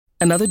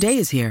Another day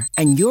is here,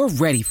 and you're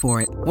ready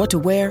for it. What to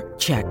wear?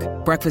 Check.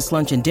 Breakfast,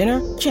 lunch, and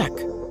dinner? Check.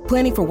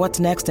 Planning for what's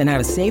next and how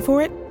to save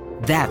for it?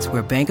 That's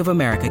where Bank of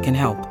America can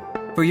help.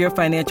 For your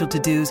financial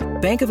to-dos,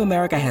 Bank of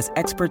America has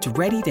experts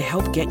ready to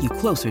help get you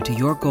closer to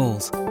your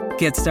goals.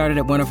 Get started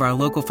at one of our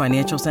local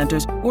financial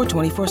centers or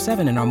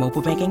 24/7 in our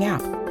mobile banking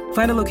app.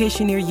 Find a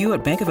location near you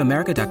at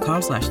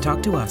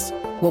bankofamerica.com/talktous.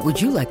 What would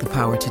you like the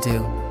power to do?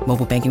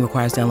 Mobile banking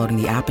requires downloading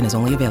the app and is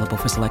only available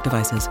for select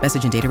devices.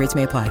 Message and data rates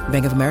may apply.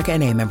 Bank of America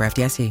N.A., member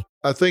FDIC.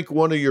 I think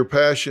one of your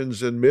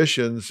passions and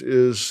missions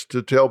is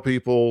to tell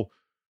people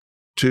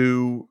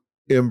to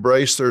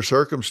embrace their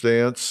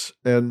circumstance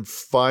and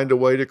find a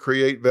way to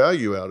create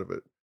value out of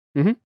it.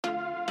 Mm-hmm.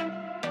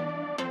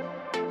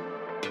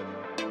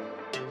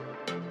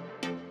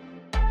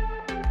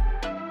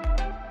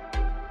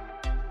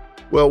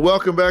 Well,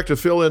 welcome back to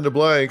Fill in the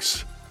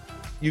Blanks.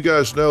 You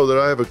guys know that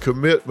I have a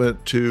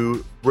commitment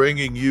to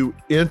bringing you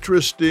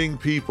interesting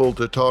people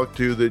to talk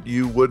to that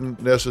you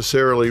wouldn't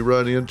necessarily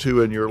run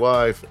into in your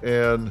life.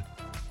 And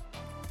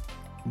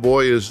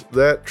boy, is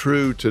that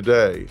true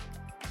today.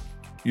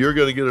 You're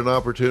going to get an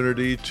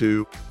opportunity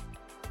to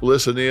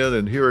listen in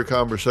and hear a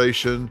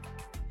conversation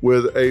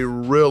with a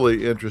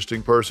really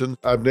interesting person.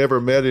 I've never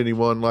met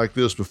anyone like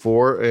this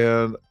before,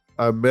 and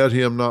I met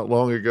him not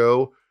long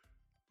ago.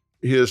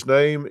 His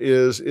name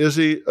is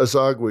Izzy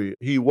Ezagui.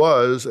 He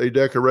was a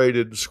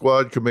decorated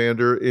squad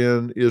commander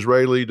in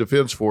Israeli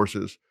Defense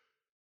Forces.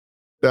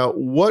 Now,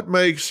 what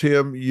makes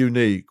him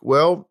unique?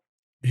 Well,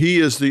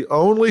 he is the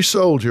only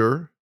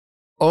soldier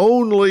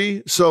in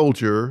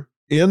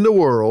the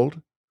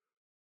world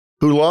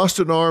who lost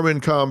an arm in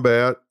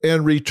combat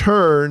and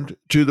returned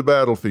to the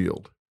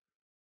battlefield.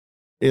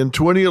 In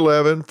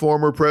 2011,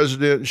 former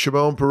President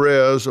Shimon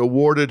Peres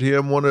awarded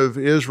him one of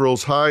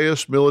Israel's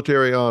highest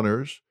military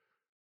honors.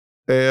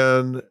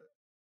 And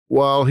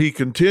while he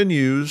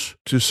continues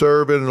to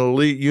serve in an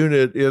elite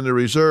unit in the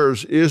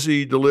reserves,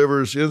 Izzy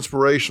delivers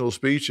inspirational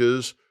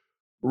speeches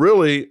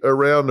really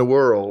around the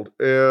world.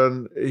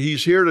 And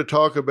he's here to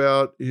talk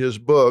about his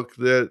book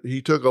that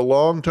he took a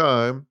long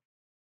time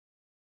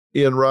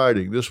in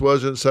writing. This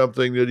wasn't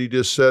something that he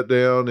just sat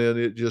down and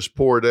it just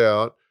poured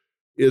out.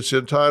 It's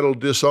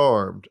entitled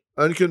Disarmed: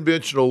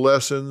 Unconventional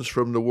Lessons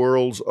from the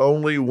World's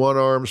Only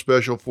One-Armed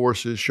Special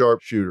Forces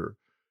Sharpshooter.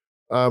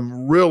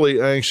 I'm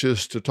really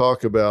anxious to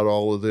talk about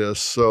all of this.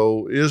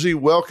 So, Izzy,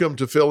 welcome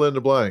to Fill in the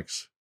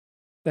Blanks.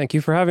 Thank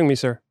you for having me,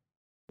 sir.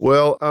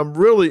 Well, I'm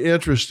really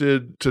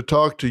interested to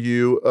talk to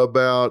you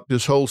about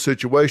this whole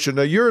situation.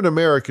 Now, you're an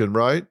American,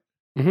 right?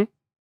 Mm-hmm.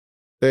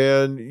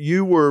 And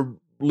you were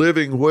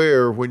living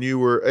where when you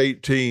were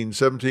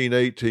 17,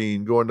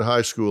 18, going to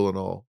high school and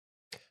all?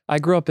 I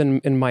grew up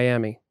in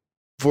Miami.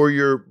 For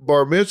your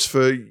bar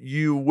mitzvah,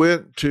 you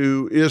went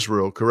to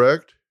Israel,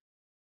 correct?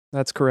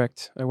 That's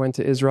correct. I went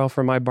to Israel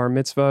for my bar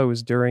mitzvah. It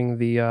was during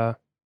the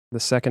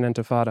Second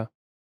Intifada.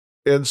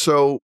 And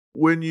so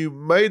when you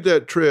made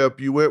that trip,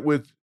 you went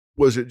with,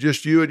 was it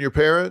just you and your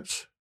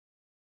parents?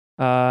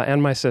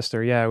 And my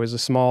sister. Yeah, it was a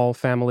small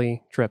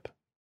family trip.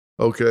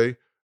 Okay.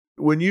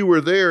 When you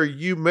were there,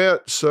 you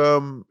met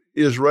some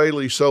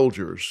Israeli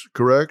soldiers,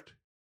 correct?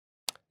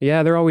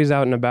 Yeah, they're always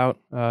out and about,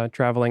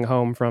 traveling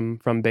home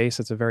from base.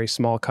 It's a very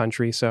small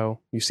country, so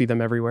you see them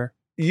everywhere.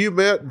 You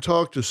met and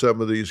talked to some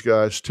of these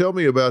guys. Tell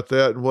me about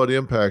that and what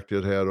impact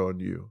it had on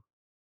you.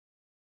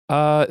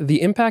 The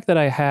impact that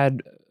I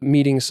had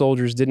meeting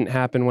soldiers didn't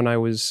happen when I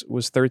was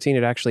 13.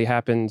 It actually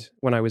happened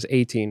when I was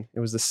 18.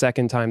 It was the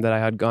second time that I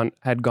had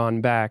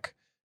gone back.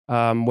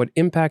 What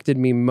impacted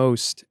me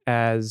most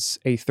as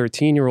a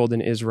 13-year-old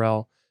in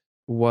Israel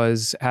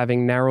was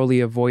having narrowly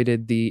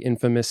avoided the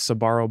infamous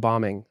Sbarro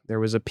bombing. There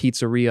was a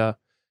pizzeria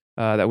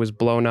that was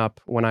blown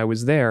up when I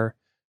was there.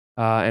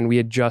 And we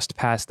had just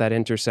passed that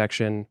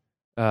intersection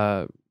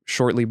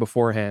shortly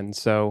beforehand.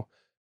 So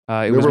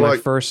it was my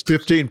first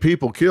 15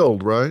 people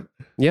killed, right?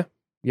 Yeah,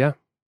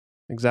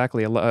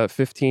 exactly.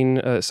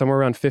 15, somewhere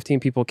around 15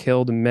 people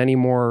killed, many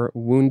more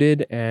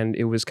wounded, and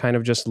it was kind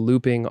of just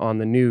looping on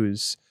the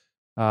news.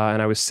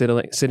 And I was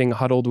sitting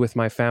huddled with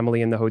my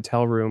family in the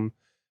hotel room,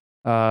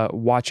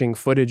 watching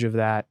footage of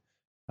that.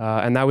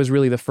 And that was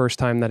really the first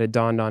time that it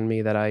dawned on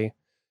me that I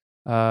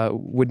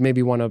would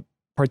maybe want to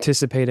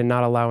participate in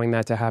not allowing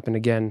that to happen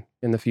again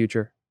in the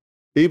future.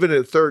 Even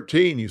at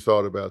 13, you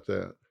thought about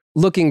that?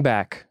 Looking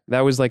back, that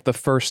was like the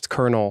first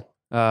kernel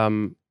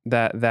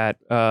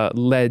that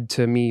led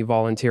to me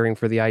volunteering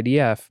for the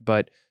IDF.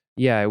 But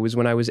yeah, it was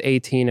when I was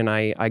 18 and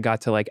I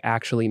got to like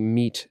actually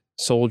meet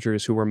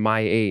soldiers who were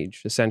my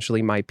age,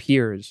 essentially my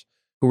peers,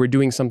 who were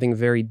doing something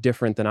very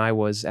different than I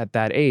was at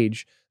that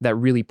age, that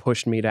really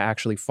pushed me to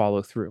actually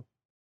follow through.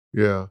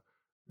 Yeah.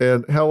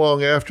 And how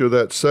long after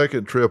that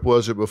second trip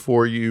was it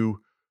before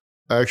you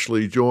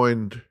actually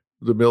joined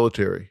the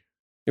military?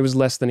 It was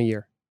less than a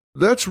year.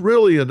 That's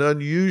really an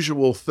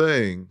unusual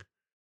thing.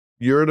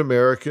 You're an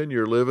American,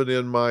 you're living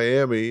in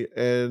Miami,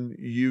 and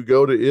you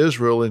go to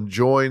Israel and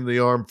join the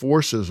armed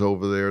forces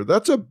over there.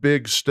 That's a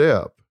big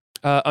step.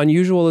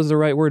 Unusual is the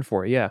right word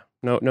for it, yeah.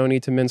 No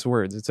need to mince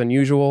words. It's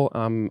unusual.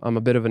 I'm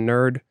a bit of a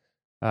nerd.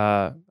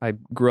 I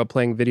grew up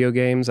playing video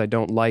games. I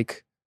don't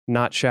like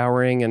not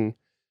showering and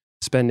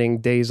spending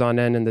days on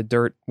end in the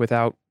dirt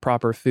without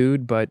proper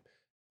food. But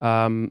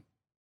um,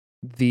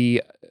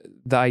 the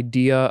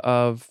idea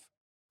of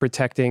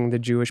protecting the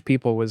Jewish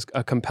people was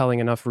a compelling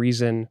enough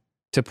reason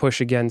to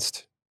push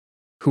against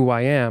who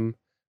I am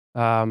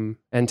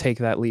and take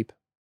that leap.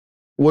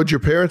 What'd your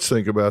parents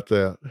think about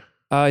that?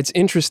 It's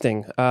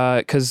interesting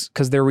because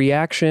their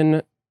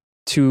reaction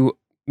to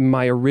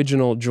my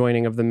original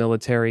joining of the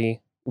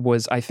military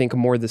was, I think,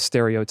 more the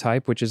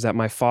stereotype, which is that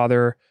my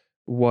father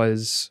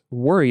was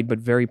worried but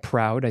very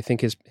proud. I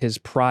think his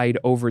pride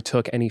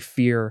overtook any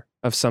fear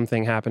of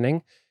something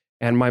happening,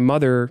 and my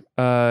mother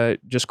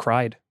just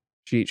cried.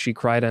 She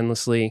cried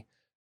endlessly,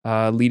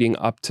 leading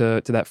up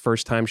to that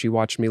first time she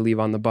watched me leave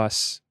on the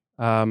bus,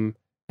 and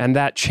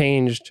that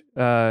changed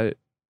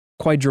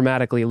quite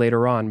dramatically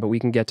later on. But we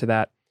can get to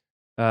that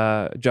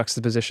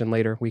juxtaposition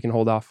later. We can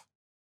hold off.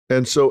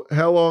 And so,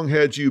 how long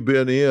had you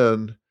been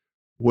in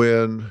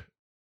when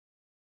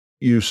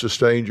you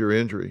sustained your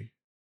injury?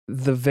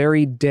 The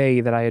very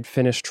day that I had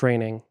finished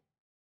training,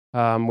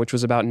 which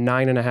was about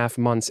 9.5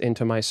 months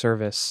into my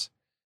service,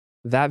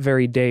 that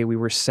very day we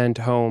were sent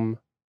home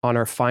on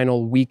our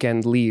final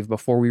weekend leave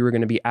before we were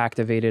going to be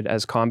activated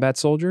as combat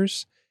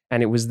soldiers.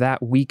 And it was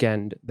that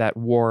weekend that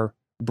war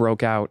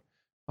broke out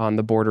on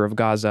the border of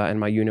Gaza, and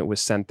my unit was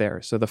sent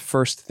there. So the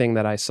first thing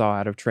that I saw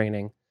out of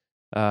training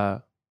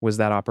was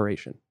that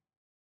operation.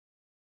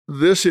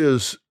 This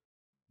is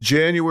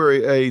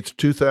January 8th,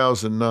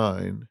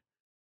 2009.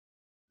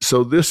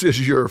 So this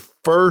is your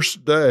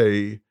first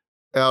day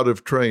out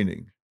of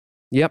training.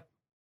 Yep.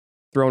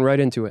 Thrown right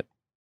into it.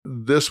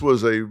 This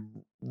was a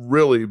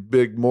really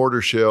big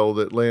mortar shell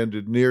that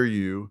landed near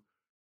you,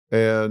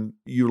 and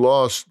you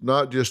lost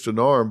not just an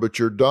arm, but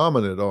your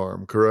dominant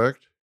arm,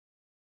 correct?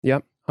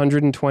 Yep.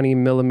 120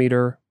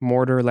 millimeter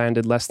mortar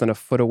landed less than a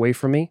foot away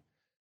from me.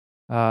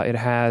 It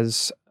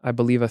has, I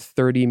believe, a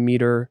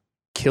 30-meter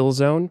kill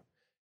zone,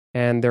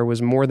 and there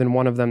was more than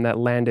one of them that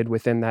landed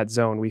within that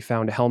zone. We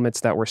found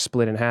helmets that were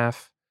split in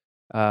half.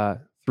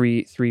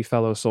 Three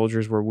fellow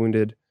soldiers were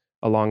wounded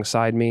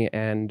alongside me,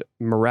 and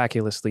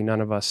miraculously, none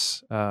of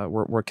us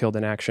were killed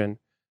in action.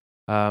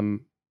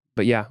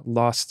 But yeah,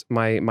 lost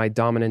my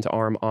dominant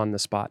arm on the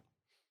spot.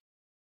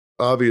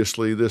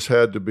 Obviously, this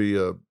had to be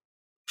a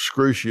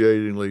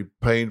excruciatingly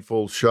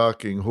painful,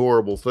 shocking,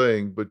 horrible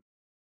thing, but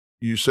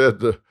you said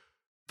the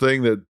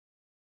thing that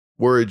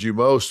worried you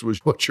most was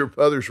what your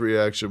mother's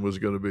reaction was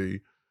going to be.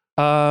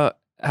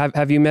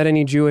 Have you met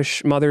any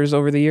Jewish mothers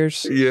over the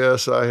years?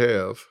 Yes, I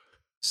have.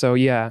 So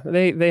yeah,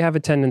 they have a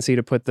tendency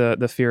to put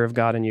the fear of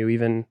God in you,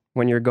 even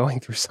when you're going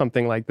through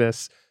something like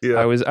this. Yeah.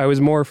 I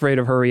was more afraid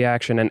of her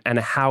reaction and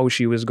how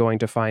she was going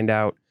to find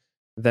out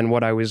than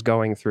what I was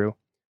going through.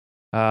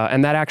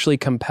 And that actually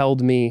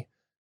compelled me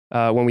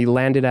when we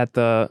landed at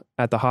the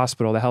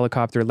hospital. The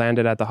helicopter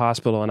landed at the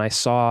hospital, and I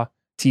saw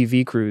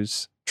TV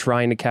crews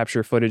trying to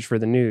capture footage for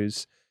the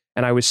news.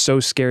 And I was so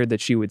scared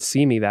that she would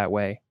see me that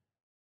way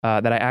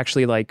that I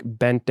actually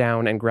bent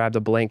down and grabbed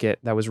a blanket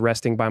that was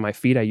resting by my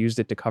feet. I used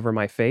it to cover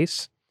my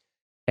face.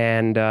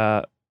 And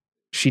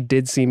she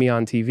did see me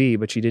on TV,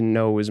 but she didn't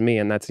know it was me.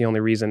 And that's the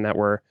only reason that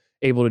we're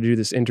able to do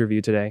this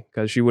interview today,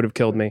 because she would have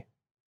killed me.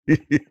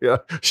 Yeah,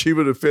 she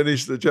would have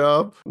finished the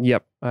job?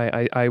 Yep.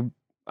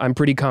 I'm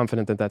pretty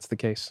confident that that's the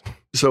case.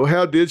 So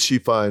how did she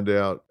find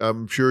out?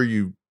 I'm sure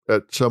you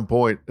at some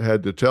point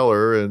had to tell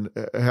her, and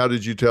how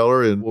did you tell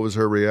her, and what was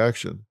her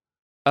reaction?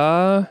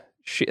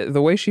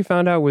 The way she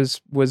found out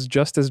was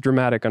just as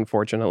dramatic,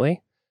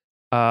 unfortunately.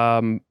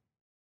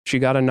 She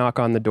got a knock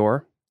on the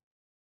door,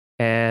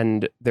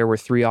 and there were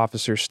 3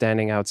 officers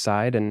standing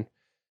outside. And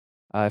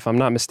if I'm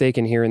not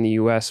mistaken, here in the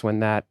U.S., when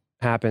that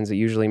happens, it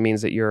usually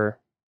means that your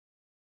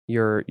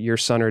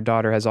son or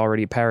daughter has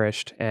already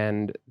perished,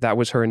 and that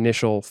was her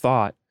initial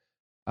thought.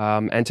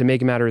 And to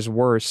make matters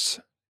worse,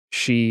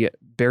 she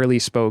barely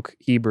spoke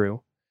Hebrew,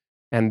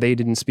 and they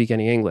didn't speak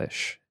any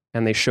English.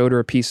 And they showed her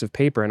a piece of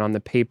paper, and on the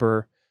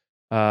paper,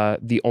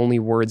 the only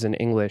words in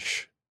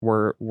English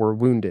were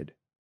wounded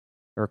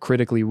or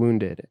critically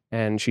wounded,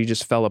 and she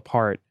just fell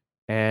apart.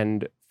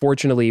 And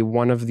fortunately,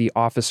 one of the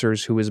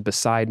officers who was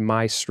beside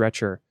my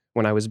stretcher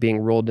when I was being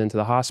rolled into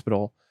the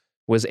hospital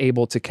was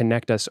able to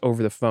connect us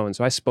over the phone.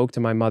 So I spoke to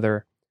my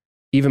mother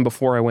even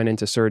before I went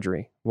into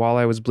surgery. While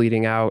I was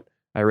bleeding out,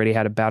 I already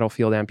had a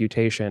battlefield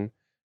amputation.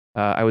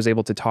 I was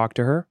able to talk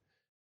to her.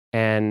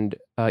 And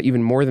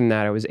even more than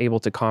that, I was able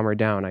to calm her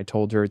down. I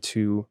told her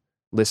to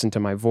listen to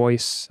my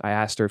voice. I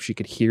asked her if she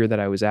could hear that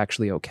I was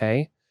actually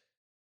okay.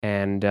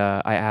 And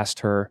I asked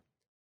her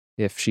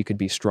if she could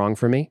be strong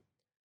for me.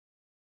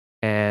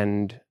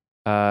 And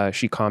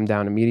she calmed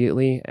down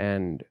immediately.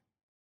 And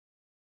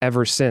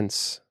ever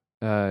since,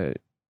 I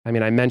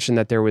mentioned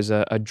that there was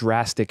a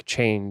drastic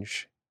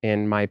change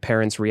in my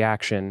parents'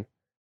 reaction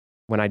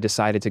when I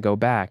decided to go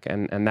back.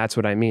 And that's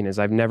what I mean, is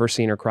I've never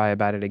seen her cry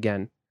about it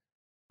again.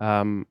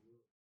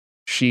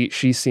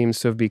 She seems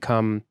to have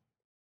become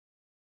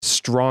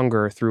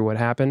stronger through what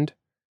happened.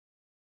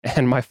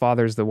 And my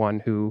father's the one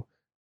who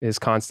is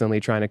constantly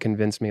trying to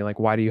convince me, like,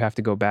 why do you have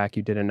to go back?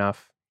 You did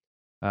enough.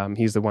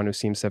 He's the one who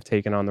seems to have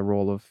taken on the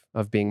role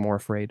of being more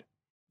afraid.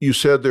 You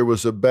said there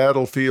was a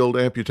battlefield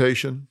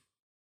amputation?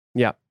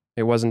 Yeah,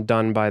 it wasn't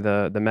done by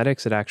the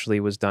medics. It actually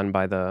was done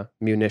by the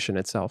munition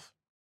itself.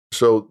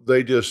 So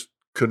they just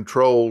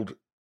controlled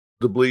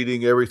the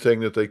bleeding, everything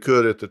that they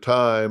could at the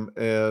time.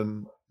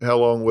 And how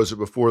long was it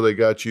before they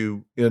got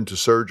you into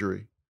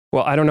surgery?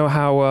 Well, I don't know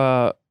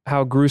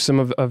how gruesome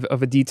of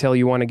a detail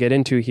you want to get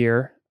into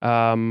here.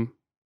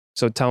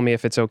 So tell me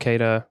if it's okay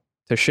to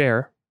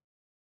share.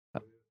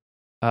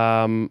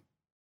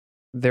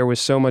 There was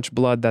so much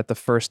blood that the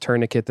first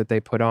tourniquet that they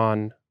put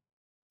on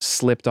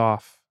slipped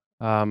off,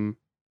 that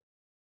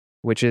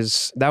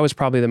was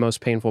probably the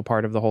most painful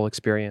part of the whole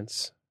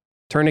experience.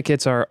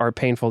 Tourniquets are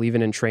painful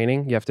even in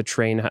training. You have to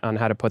train on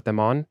how to put them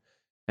on.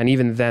 And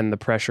even then, the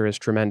pressure is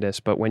tremendous.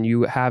 But when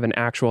you have an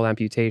actual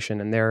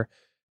amputation and they're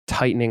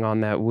tightening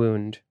on that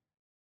wound,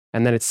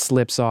 and then it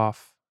slips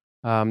off,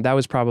 that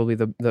was probably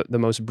the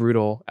most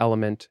brutal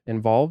element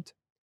involved.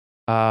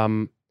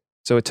 So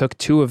it took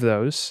 2 of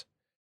those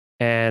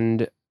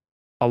and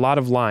a lot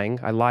of lying.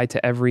 I lied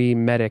to every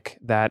medic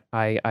that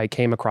I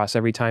came across.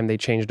 Every time they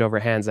changed over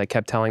hands, I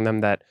kept telling them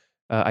that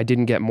I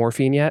didn't get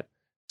morphine yet.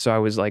 So I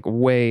was like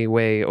way,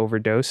 way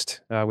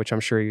overdosed, which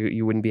I'm sure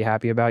you wouldn't be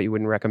happy about, you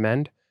wouldn't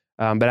recommend.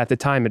 But at the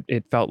time,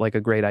 it felt like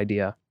a great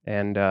idea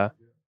and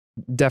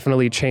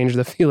definitely changed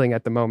the feeling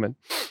at the moment.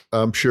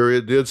 I'm sure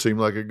it did seem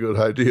like a good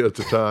idea at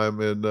the time.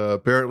 And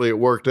apparently it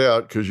worked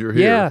out because you're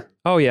here. Yeah.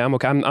 Oh, yeah, I'm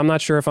okay. I'm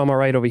not sure if I'm all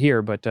right over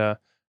here, but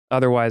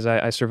otherwise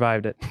I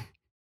survived it.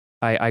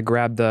 I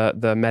grabbed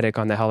the medic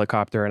on the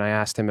helicopter and I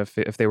asked him if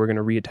they were going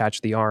to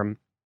reattach the arm.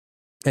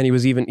 And he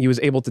was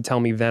able to tell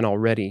me then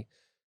already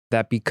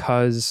that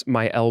because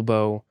my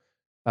elbow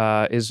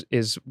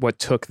is what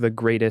took the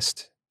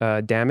greatest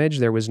damage,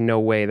 there was no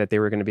way that they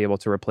were going to be able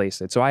to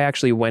replace it. So I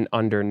actually went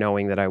under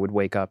knowing that I would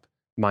wake up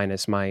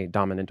minus my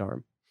dominant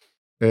arm.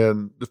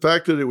 And the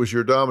fact that it was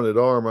your dominant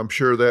arm, I'm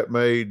sure that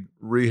made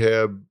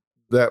rehab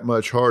that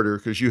much harder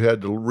because you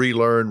had to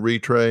relearn,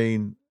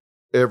 retrain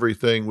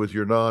everything with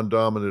your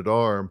non-dominant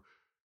arm.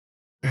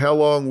 How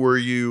long were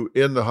you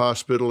in the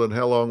hospital and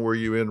how long were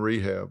you in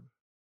rehab?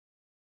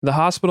 The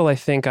hospital, I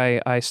think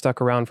I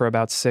stuck around for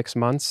about 6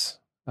 months.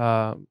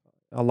 A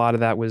lot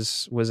of that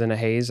was in a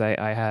haze.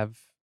 I have,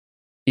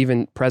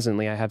 even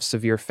presently, I have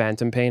severe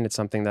phantom pain. It's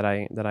something that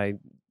I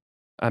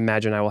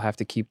imagine I will have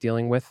to keep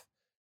dealing with.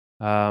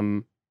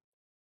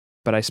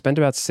 But I spent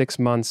about 6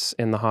 months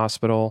in the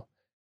hospital,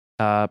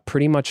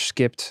 pretty much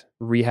skipped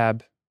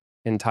rehab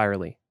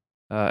entirely.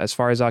 As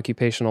far as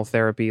occupational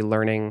therapy,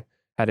 learning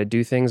how to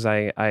do things,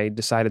 I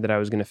decided that I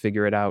was going to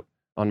figure it out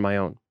on my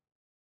own.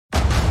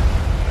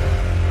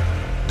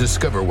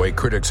 Discover why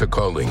critics are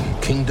calling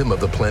Kingdom of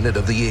the Planet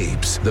of the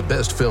Apes the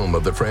best film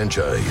of the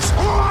franchise.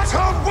 What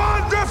a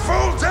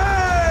wonderful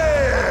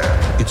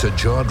day! It's a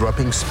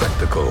jaw-dropping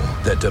spectacle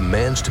that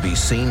demands to be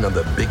seen on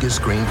the biggest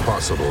screen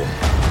possible.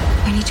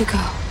 I need to go.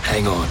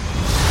 Hang on.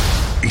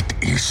 It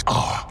is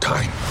our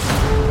time.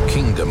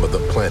 Kingdom of the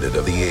Planet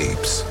of the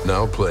Apes.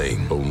 Now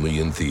playing only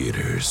in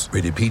theaters.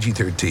 Rated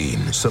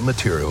PG-13. Some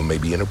material may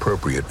be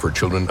inappropriate for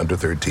children under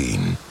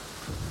 13.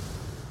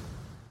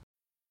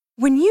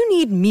 When you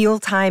need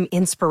mealtime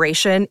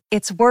inspiration,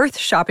 it's worth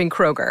shopping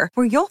Kroger,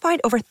 where you'll find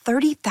over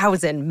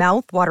 30,000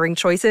 mouth-watering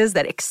choices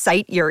that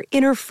excite your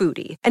inner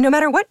foodie. And no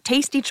matter what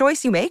tasty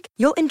choice you make,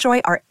 you'll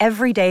enjoy our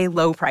everyday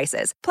low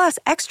prices, plus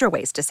extra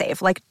ways to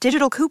save, like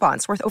digital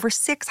coupons worth over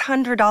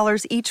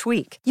 $600 each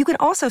week. You can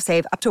also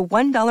save up to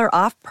 $1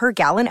 off per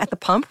gallon at the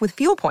pump with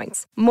fuel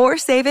points. More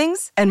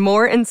savings and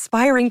more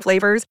inspiring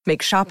flavors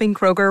make shopping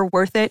Kroger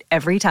worth it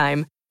every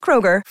time.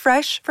 Kroger,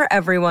 fresh for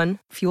everyone.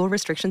 Fuel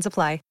restrictions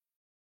apply.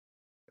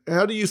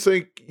 How do you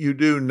think you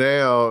do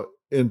now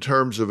in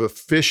terms of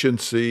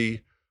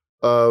efficiency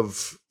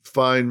of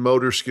fine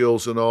motor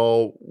skills and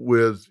all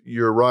with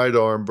your right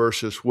arm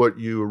versus what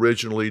you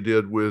originally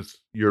did with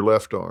your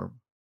left arm?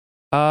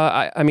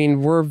 I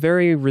mean, we're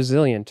very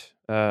resilient,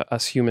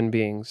 us human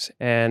beings.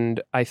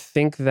 And I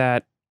think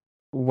that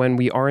when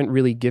we aren't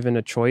really given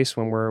a choice,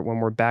 when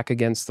we're back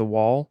against the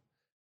wall,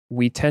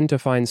 we tend to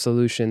find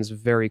solutions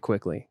very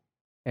quickly.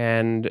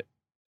 And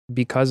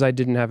because I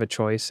didn't have a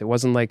choice, it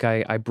wasn't like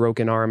I broke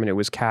an arm and it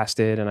was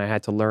casted and I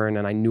had to learn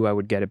and I knew I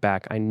would get it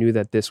back. I knew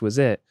that this was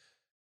it.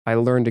 I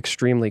learned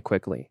extremely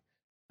quickly.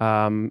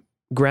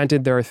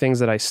 Granted, there are things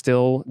that I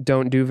still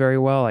don't do very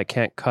well. I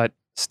can't cut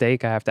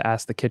steak. I have to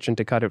ask the kitchen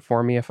to cut it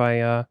for me if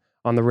I,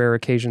 on the rare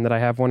occasion that I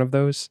have one of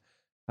those.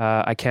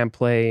 I can't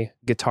play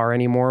guitar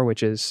anymore,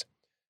 which is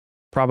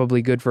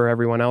probably good for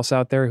everyone else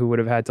out there who would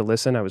have had to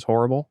listen. I was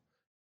horrible.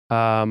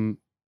 But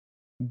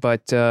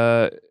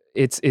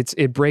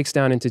it breaks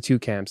down into 2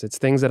 camps. It's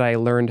things that I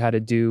learned how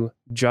to do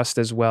just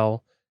as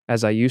well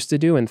as I used to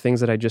do and things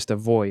that I just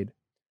avoid.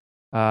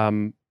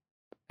 And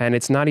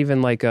it's not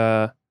even like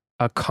a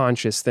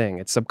conscious thing.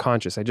 It's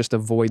subconscious. I just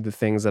avoid the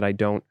things that I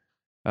don't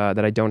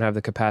have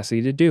the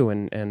capacity to do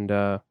and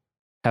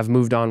have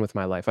moved on with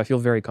my life. I feel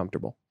very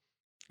comfortable.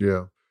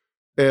 Yeah.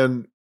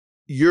 And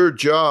your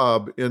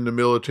job in the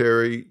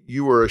military,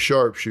 you were a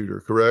sharpshooter,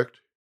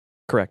 correct?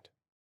 Correct.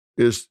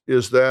 Is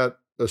that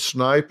a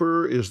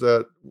sniper?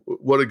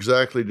 What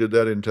exactly did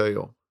that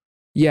entail?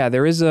 Yeah,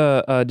 there is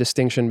a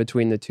distinction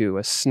between the two.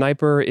 A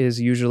sniper is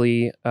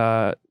usually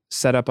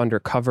set up under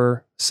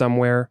cover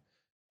somewhere,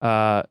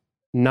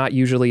 not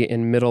usually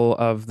in middle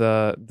of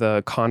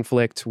the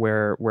conflict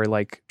where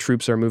like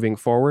troops are moving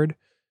forward.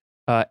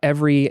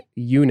 Every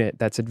unit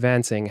that's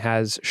advancing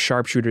has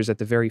sharpshooters at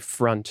the very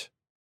front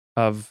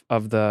of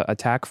the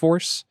attack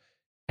force,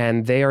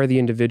 and they are the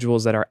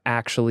individuals that are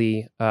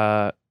actually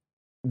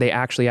they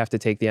actually have to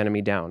take the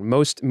enemy down.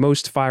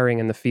 Most firing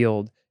in the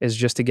field is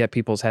just to get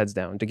people's heads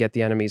down, to get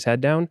the enemy's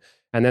head down,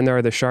 and then there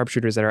are the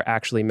sharpshooters that are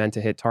actually meant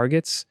to hit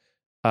targets.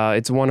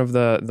 It's one of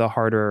the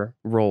harder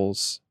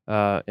roles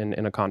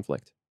in a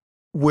conflict.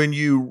 When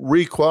you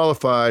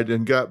requalified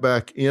and got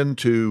back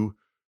into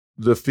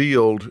the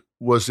field,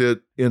 was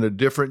it in a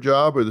different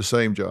job or the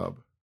same job?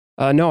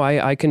 No,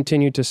 I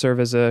continued to serve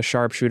as a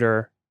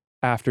sharpshooter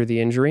after the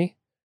injury.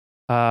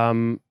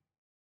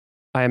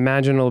 I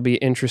imagine it'll be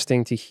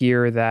interesting to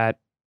hear that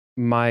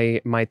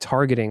my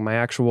targeting, my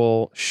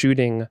actual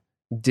shooting,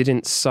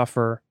 didn't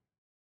suffer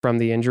from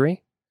the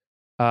injury.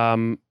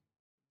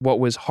 What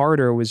was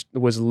harder was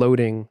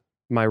loading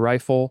my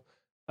rifle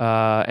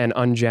and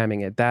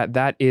unjamming it.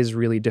 That is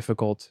really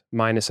difficult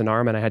minus an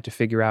arm, and I had to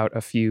figure out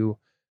a few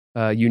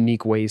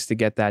unique ways to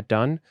get that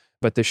done.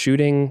 But the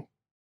shooting,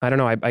 I don't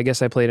know. I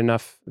guess I played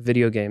enough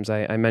video games.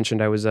 I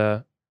mentioned I was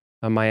a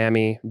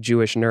Miami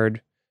Jewish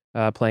nerd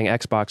playing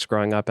Xbox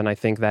growing up, and I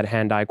think that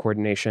hand-eye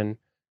coordination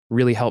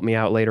really helped me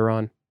out later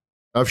on.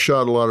 I've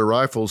shot a lot of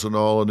rifles and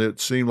all, and it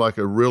seemed like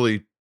a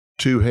really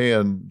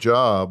two-hand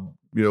job,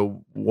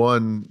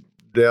 one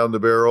down the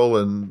barrel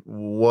and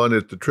one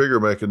at the trigger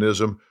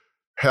mechanism.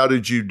 How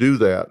did you do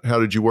that? How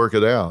did you work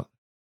it out?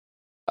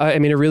 I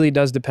mean, it really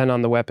does depend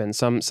on the weapon.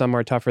 Some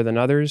are tougher than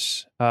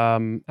others.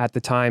 At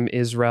the time,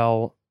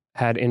 Israel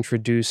had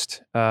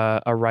introduced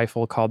a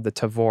rifle called the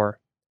Tavor,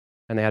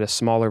 and they had a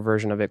smaller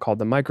version of it called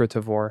the Micro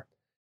Tavor,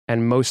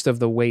 and most of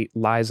the weight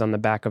lies on the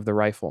back of the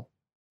rifle.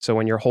 So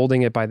when you're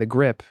holding it by the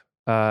grip,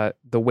 the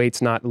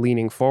weight's not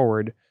leaning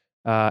forward,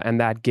 and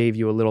that gave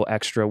you a little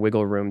extra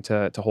wiggle room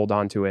to hold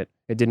on to it.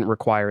 It didn't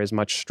require as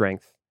much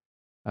strength.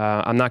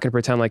 I'm not going to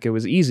pretend like it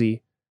was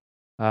easy,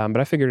 but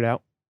I figured it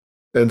out.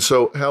 And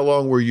so how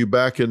long were you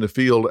back in the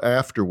field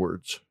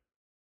afterwards?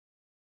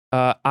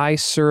 I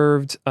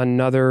served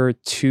another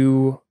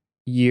 2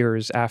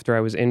 years after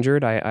I was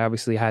injured. I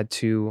obviously had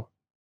to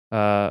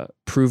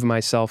prove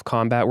myself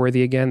combat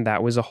worthy again.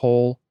 That was a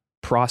whole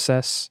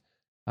process.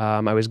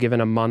 I was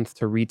given a month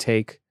to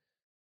retake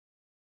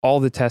all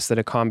the tests that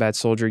a combat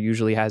soldier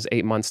usually has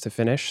 8 months to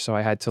finish. So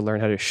I had to learn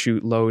how to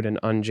shoot, load, and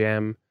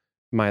unjam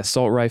my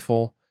assault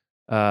rifle.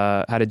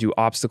 How to do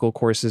obstacle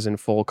courses in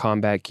full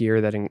combat gear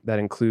that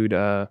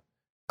include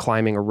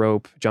climbing a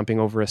rope, jumping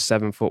over a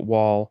 7-foot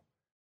wall,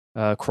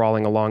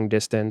 crawling a long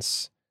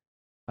distance.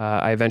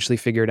 I eventually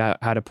figured out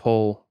how to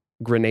pull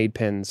grenade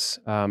pins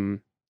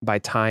by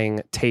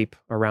tying tape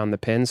around the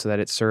pin so that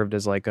it served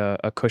as like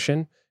a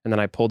cushion, and then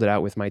I pulled it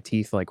out with my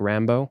teeth like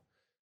Rambo.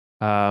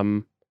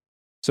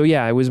 So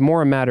yeah, it was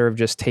more a matter of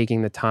just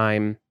taking the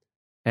time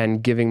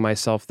and giving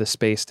myself the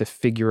space to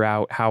figure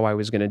out how I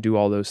was going to do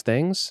all those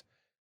things.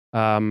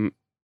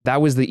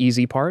 That was the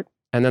easy part.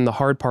 And then the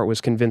hard part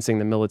was convincing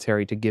the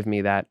military to give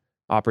me that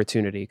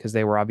opportunity, because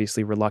they were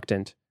obviously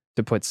reluctant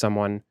to put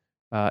someone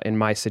in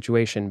my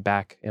situation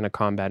back in a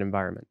combat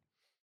environment.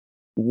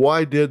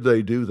 Why did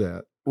they do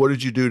that? What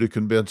did you do to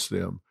convince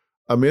them?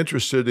 I'm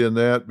interested in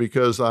that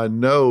because I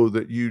know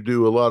that you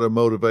do a lot of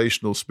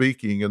motivational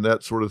speaking and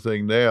that sort of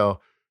thing now.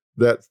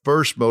 That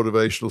first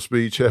motivational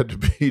speech had to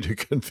be to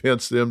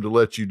convince them to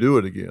let you do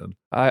it again.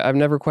 I've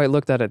never quite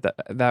looked at it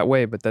that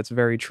way, but that's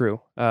very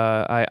true.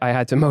 I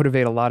had to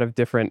motivate a lot of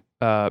different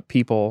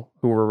people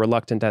who were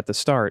reluctant at the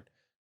start.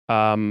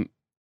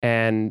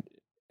 And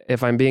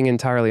if I'm being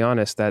entirely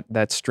honest,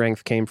 that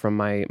strength came from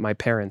my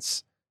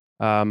parents.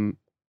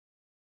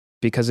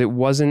 Because it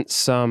wasn't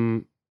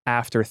some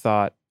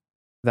afterthought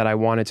that I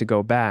wanted to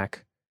go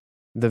back.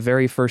 The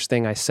very first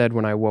thing I said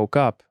when I woke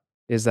up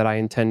is that I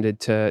intended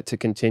to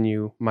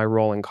continue my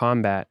role in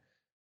combat.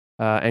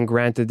 And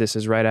granted, this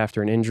is right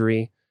after an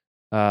injury.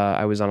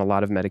 I was on a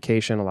lot of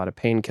medication, a lot of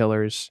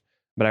painkillers.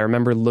 But I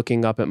remember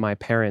looking up at my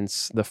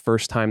parents the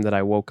first time that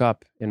I woke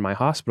up in my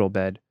hospital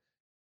bed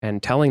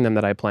and telling them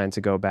that I planned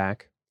to go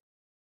back.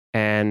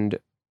 And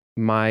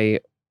my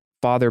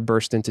father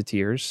burst into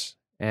tears.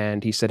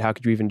 And he said, "How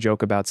could you even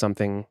joke about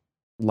something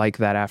like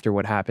that after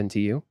what happened to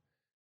you?"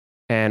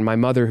 And my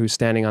mother, who's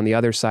standing on the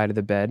other side of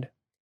the bed,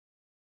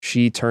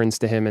 she turns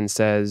to him and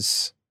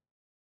says,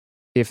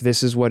 "If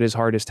this is what his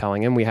heart is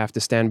telling him, we have to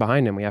stand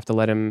behind him. We have to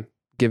let him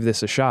give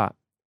this a shot."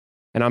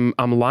 And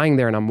I'm lying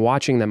there and I'm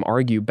watching them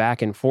argue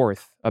back and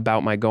forth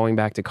about my going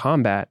back to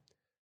combat.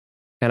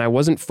 And I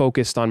wasn't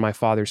focused on my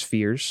father's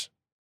fears.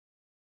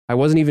 I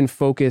wasn't even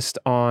focused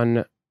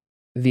on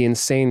the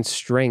insane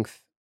strength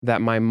that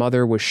my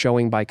mother was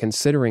showing by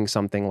considering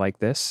something like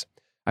this.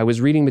 I was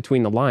reading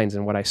between the lines,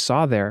 and what I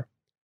saw there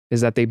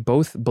is that they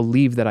both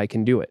believe that I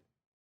can do it.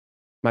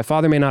 My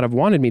father may not have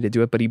wanted me to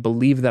do it, but he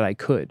believed that I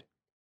could.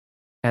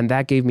 And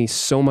that gave me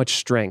so much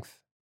strength.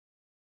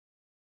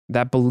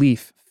 That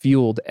belief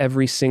fueled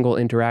every single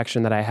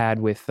interaction that I had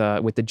with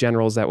the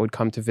generals that would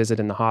come to visit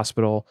in the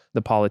hospital,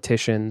 the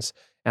politicians.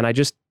 And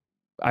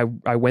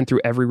I went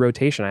through every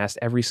rotation. I asked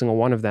every single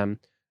one of them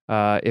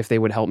if they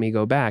would help me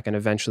go back. And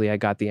eventually I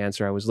got the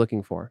answer I was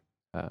looking for.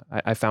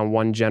 I found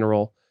one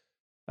general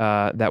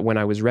that when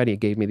I was ready,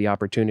 gave me the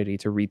opportunity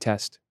to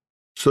retest.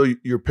 So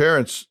your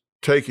parents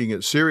taking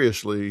it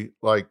seriously,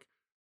 like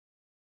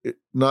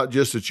not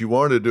just that you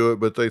wanted to do it,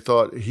 but they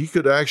thought he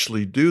could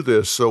actually do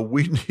this. So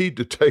we need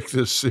to take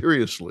this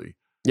seriously.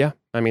 Yeah.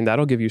 I mean,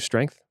 that'll give you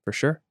strength for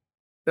sure.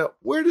 Now,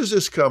 where does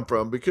this come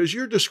from? Because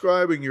you're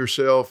describing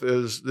yourself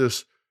as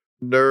this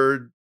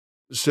nerd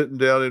sitting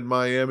down in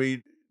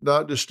Miami,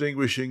 not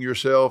distinguishing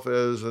yourself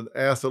as an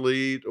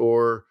athlete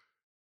or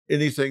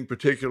anything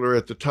particular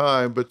at the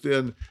time. But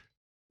then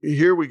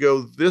here we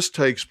go, this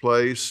takes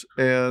place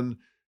and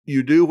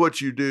you do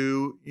what you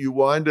do. You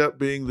wind up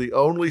being the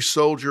only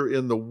soldier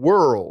in the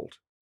world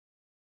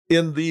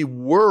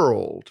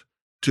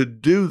to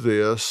do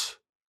this.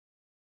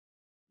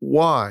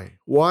 Why?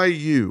 Why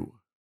you?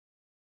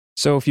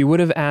 So if you would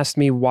have asked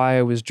me why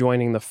I was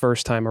joining the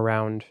first time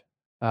around,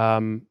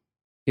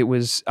 it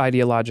was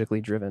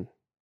ideologically driven.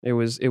 It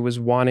was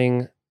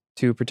wanting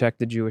to protect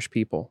the Jewish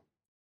people.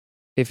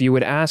 If you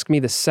would ask me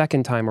the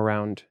second time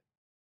around,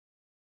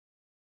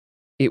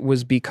 it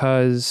was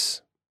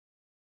because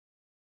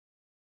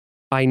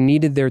I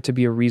needed there to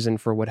be a reason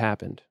for what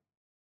happened.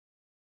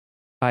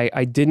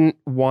 I didn't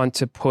want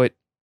to put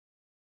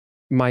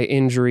my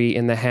injury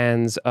in the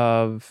hands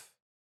of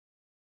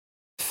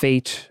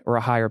fate or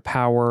a higher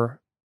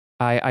power.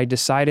 I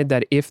decided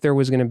that if there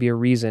was going to be a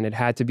reason, it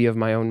had to be of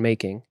my own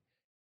making.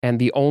 And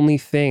the only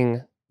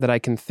thing that I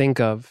can think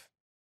of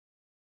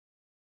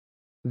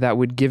that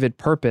would give it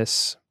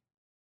purpose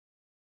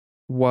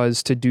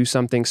was to do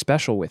something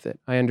special with it.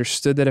 I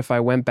understood that if I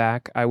went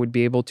back, I would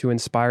be able to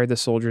inspire the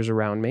soldiers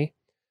around me.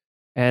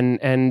 And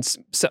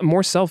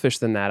more selfish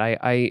than that,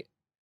 I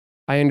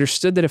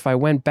understood that if I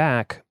went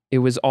back, it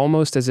was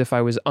almost as if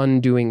I was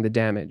undoing the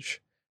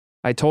damage.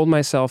 I told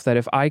myself that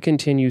if I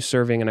continue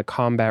serving in a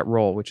combat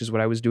role, which is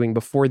what I was doing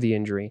before the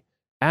injury,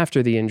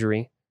 after the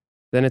injury,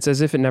 then it's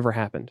as if it never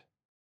happened.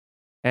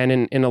 And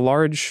in a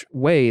large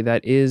way,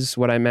 that is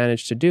what I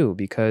managed to do,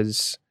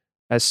 because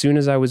as soon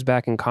as I was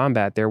back in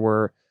combat, there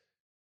were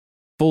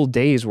full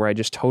days where I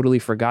just totally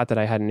forgot that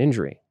I had an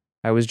injury.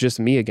 I was just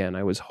me again.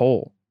 I was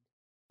whole.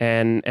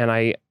 And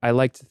I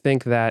like to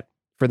think that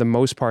for the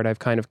most part, I've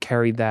kind of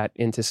carried that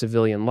into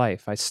civilian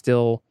life. I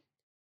still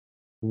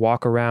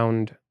walk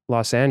around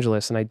Los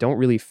Angeles and I don't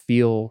really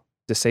feel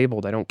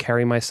disabled. I don't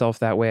carry myself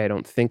that way. I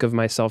don't think of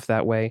myself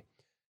that way.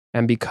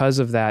 And because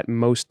of that,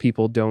 most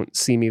people don't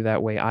see me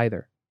that way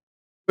either.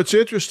 It's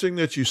interesting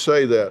that you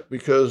say that,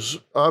 because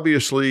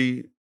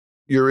obviously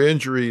your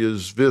injury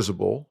is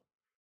visible,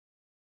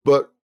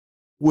 but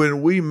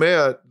when we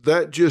met,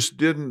 that just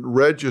didn't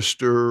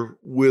register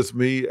with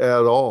me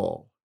at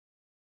all.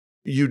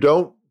 You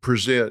don't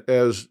present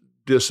as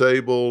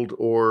disabled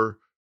or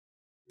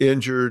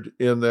injured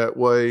in that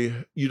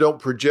way. You don't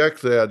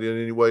project that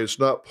in any way. It's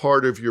not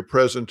part of your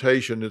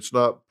presentation. It's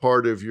not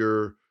part of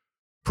your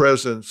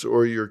presence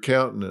or your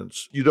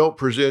countenance. You don't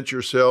present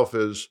yourself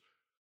as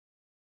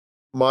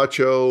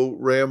macho,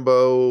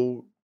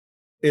 Rambo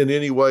in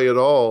any way at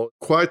all.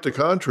 Quite the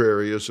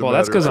contrary, as a well, matter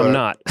that's because of I'm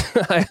fact.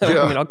 not.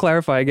 I mean, I'll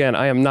clarify again.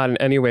 I am not in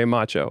any way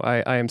macho.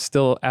 I am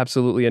still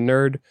absolutely a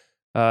nerd.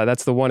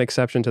 That's the one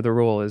exception to the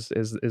rule is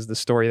the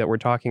story that we're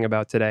talking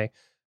about today.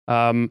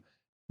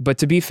 But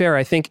to be fair,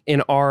 I think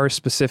in our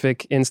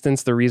specific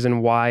instance, the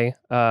reason why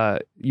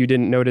you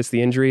didn't notice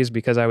the injury is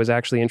because I was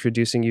actually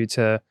introducing you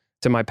to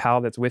my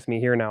pal that's with me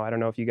here now. I don't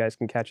know if you guys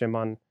can catch him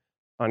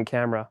on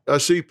camera. I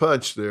see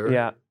Punch there.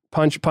 Yeah,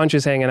 Punch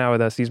is hanging out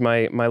with us. He's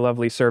my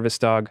lovely service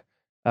dog.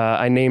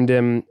 I named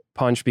him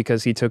Punch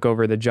because he took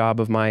over the job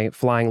of my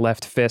flying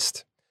left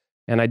fist,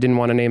 and I didn't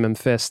want to name him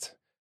Fist.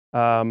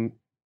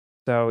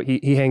 So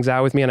he hangs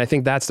out with me, and I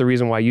think that's the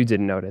reason why you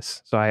didn't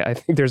notice. So I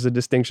think there's a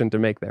distinction to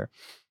make there.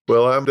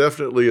 Well, I'm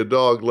definitely a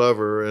dog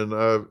lover, and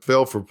I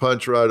fell for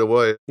Punch right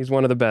away. He's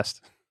one of the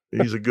best.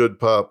 He's a good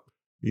pup.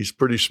 He's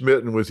pretty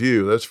smitten with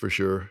you, that's for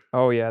sure.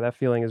 Oh, yeah, that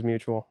feeling is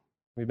mutual.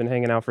 We've been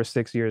hanging out for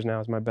 6 years now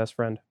as my best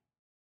friend.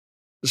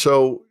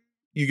 So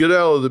you get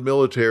out of the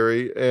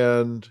military,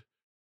 and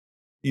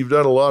you've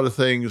done a lot of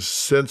things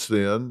since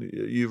then.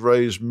 You've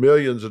raised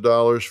millions of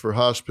dollars for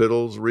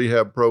hospitals,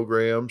 rehab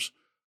programs,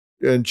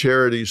 and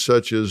charities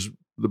such as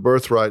the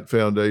Birthright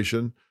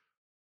Foundation.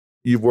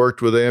 You've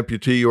worked with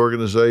amputee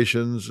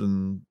organizations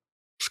and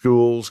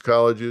schools,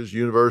 colleges,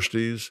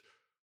 universities.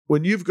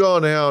 When you've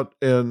gone out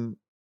and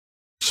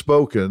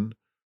spoken,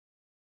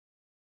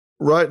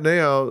 right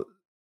now,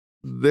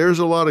 there's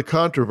a lot of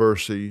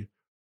controversy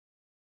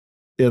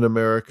in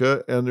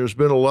America, and there's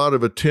been a lot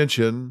of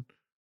attention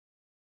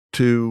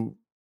to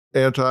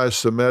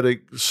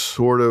anti-Semitic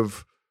sort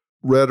of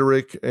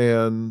rhetoric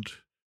and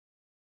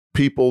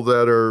people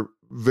that are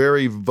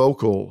very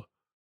vocal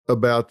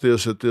about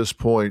this at this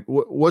point.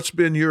 What's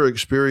been your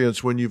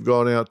experience when you've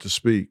gone out to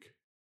speak?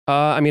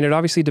 It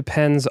obviously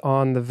depends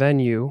on the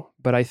venue,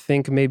 but I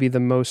think maybe the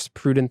most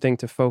prudent thing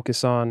to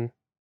focus on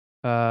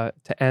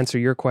to answer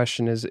your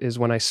question is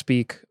when I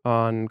speak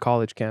on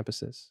college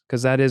campuses,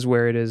 because that is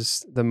where it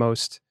is the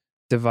most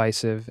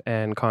divisive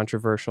and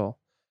controversial.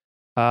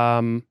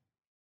 I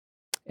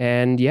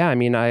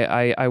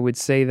would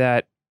say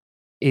that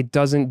it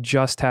doesn't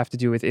just have to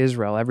do with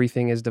Israel.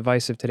 Everything is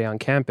divisive today on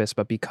campus,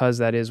 but because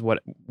that is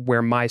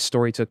where my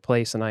story took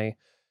place,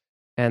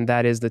 and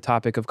that is the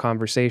topic of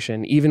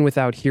conversation, even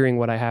without hearing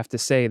what I have to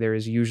say, there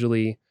is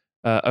usually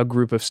a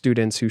group of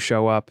students who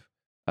show up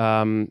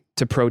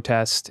to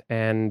protest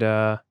and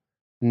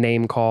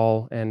name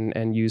call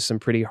and use some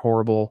pretty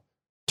horrible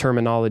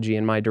terminology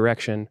in my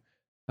direction.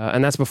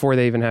 And that's before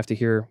they even have to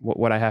hear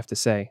what I have to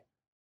say.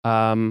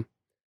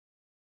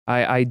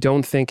 I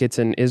don't think it's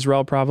an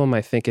Israel problem.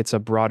 I think it's a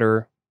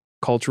broader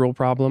cultural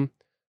problem.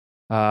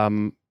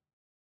 I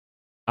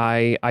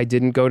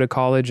didn't go to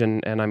college,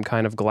 and I'm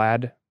kind of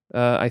glad,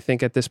 I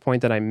think, at this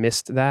point that I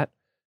missed that.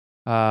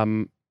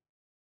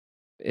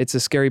 It's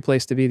a scary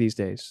place to be these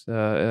days.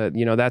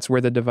 That's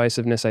where the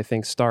divisiveness, I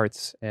think,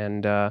 starts,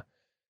 and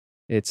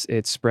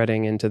it's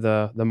spreading into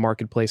the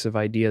marketplace of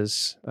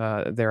ideas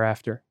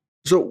thereafter.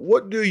 So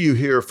what do you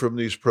hear from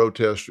these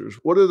protesters?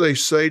 What do they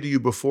say to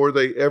you before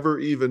they ever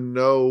even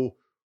know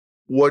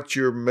what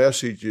your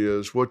message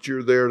is, what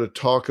you're there to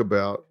talk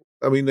about?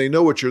 I mean, they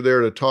know what you're there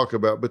to talk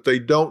about, but they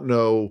don't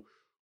know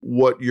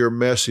what your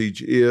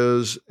message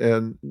is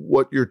and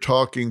what your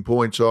talking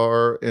points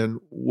are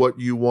and what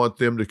you want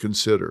them to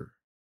consider.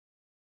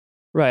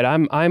 Right.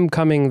 I'm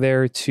coming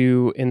there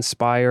to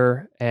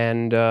inspire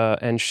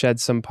and shed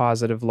some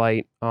positive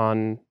light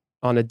on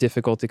a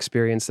difficult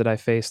experience that I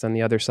faced on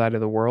the other side of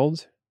the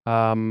world.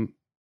 A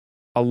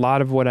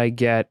lot of what I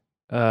get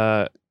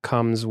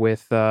comes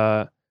with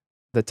the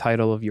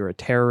title of you're a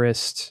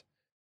terrorist,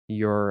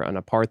 you're an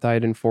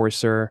apartheid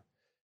enforcer,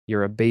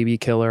 you're a baby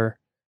killer,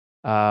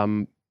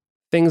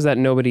 things that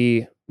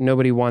nobody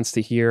wants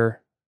to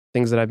hear,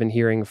 things that I've been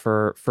hearing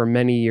for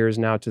many years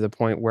now, to the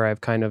point where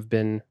I've kind of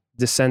been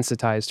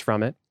desensitized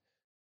from it.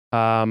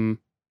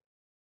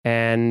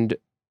 And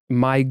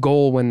my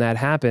goal when that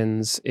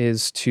happens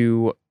is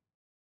to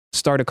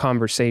start a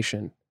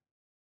conversation.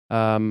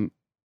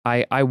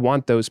 I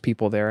want those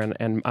people there,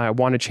 and I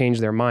want to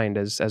change their mind,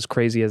 as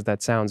crazy as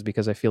that sounds,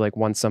 because I feel like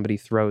once somebody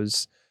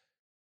throws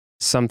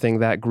something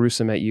that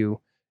gruesome at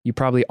you, you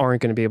probably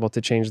aren't going to be able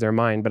to change their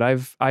mind. But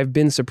I've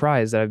been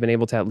surprised that I've been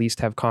able to at least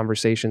have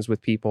conversations with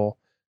people,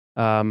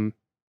 and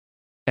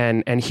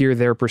hear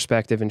their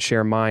perspective and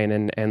share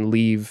mine, and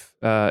leave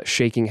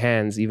shaking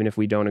hands, even if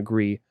we don't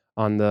agree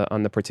on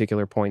the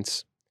particular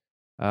points.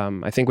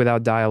 I think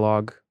without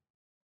dialogue,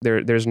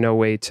 there's no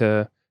way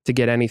to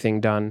get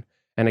anything done.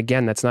 And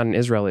again, that's not an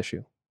Israel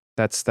issue.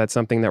 That's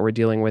something that we're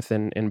dealing with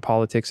in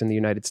politics in the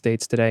United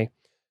States today.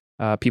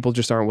 People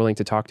just aren't willing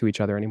to talk to each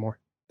other anymore.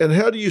 And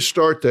how do you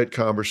start that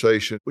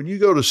conversation? When you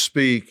go to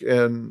speak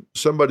and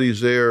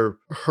somebody's there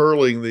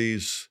hurling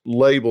these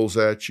labels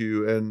at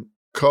you and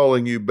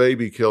calling you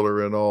baby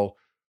killer and all,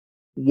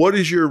 what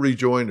is your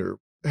rejoinder?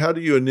 How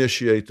do you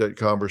initiate that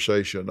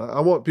conversation?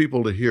 I want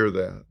people to hear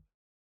that.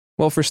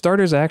 Well, for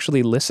starters, I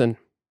actually listen.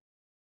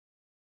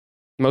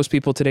 Most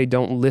people today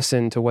don't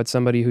listen to what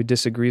somebody who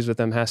disagrees with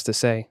them has to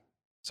say.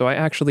 So I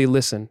actually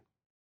listen.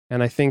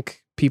 And I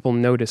think people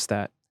notice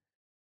that.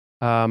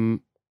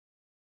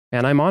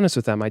 And I'm honest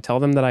with them. I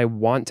tell them that I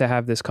want to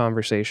have this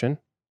conversation.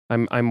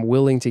 I'm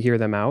willing to hear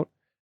them out.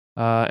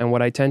 And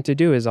what I tend to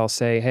do is I'll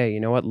say, hey, you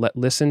know what?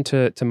 Listen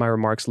to my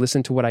remarks.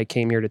 Listen to what I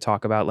came here to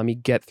talk about. Let me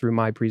get through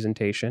my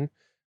presentation.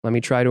 Let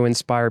me try to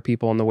inspire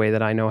people in the way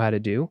that I know how to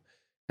do.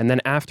 And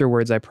then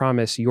afterwards, I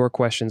promise your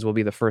questions will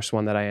be the first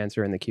one that I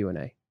answer in the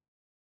Q&A.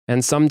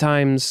 And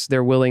sometimes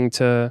they're willing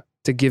to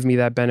give me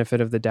that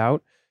benefit of the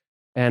doubt.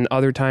 And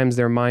other times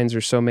their minds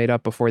are so made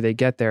up before they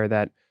get there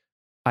that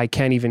I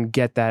can't even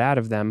get that out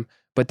of them.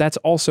 But that's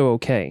also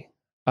okay.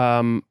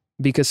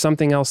 Because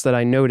something else that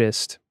I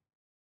noticed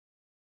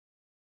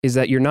is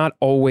that you're not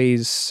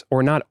always,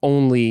 or not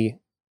only,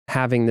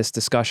 having this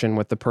discussion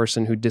with the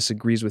person who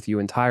disagrees with you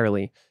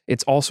entirely.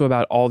 It's also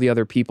about all the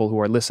other people who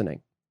are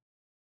listening.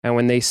 And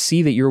when they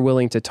see that you're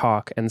willing to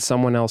talk and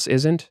someone else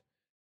isn't,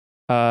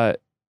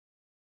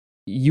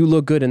 you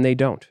look good and they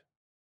don't.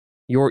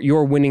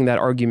 You're winning that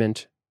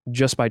argument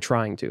just by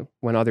trying to,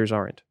 when others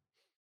aren't.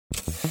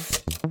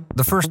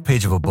 The first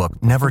page of a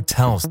book never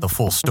tells the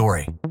full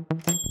story.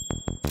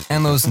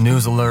 And those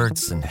news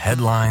alerts and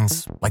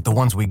headlines, like the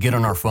ones we get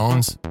on our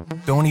phones,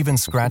 don't even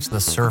scratch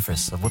the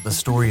surface of what the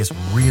story is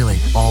really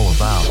all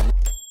about.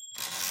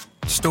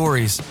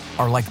 Stories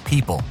are like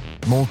people,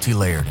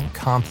 multi-layered and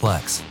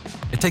complex.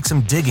 It takes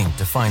some digging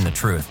to find the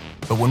truth,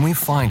 but when we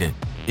find it,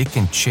 it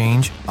can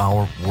change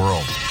our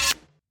world.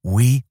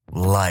 We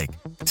like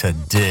to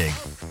dig.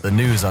 The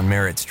news on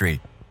Merritt Street.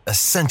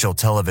 Essential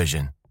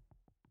television.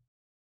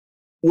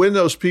 When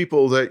those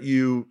people that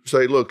you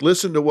say, look,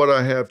 listen to what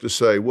I have to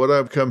say, what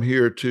I've come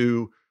here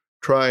to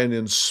try and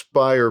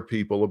inspire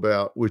people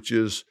about, which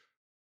is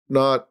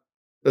not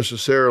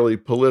necessarily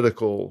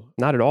political.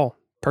 Not at all.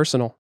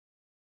 Personal.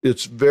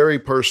 It's very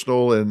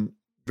personal and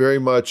very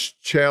much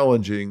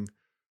challenging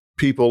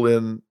people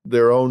in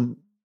their own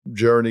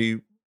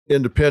journey,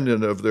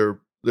 independent of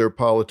their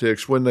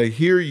politics. When they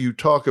hear you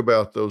talk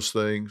about those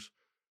things,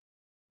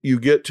 you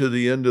get to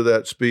the end of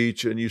that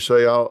speech and you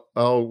say,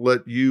 I'll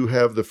let you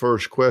have the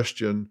first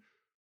question.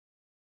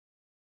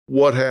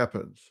 What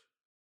happens?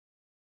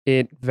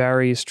 It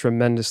varies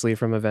tremendously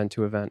from event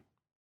to event.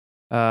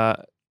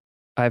 I've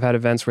had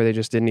events where they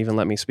just didn't even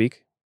let me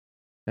speak,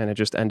 and it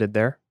just ended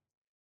there.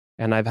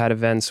 And I've had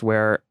events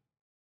where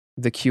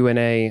the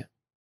Q&A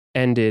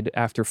ended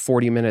after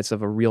 40 minutes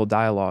of a real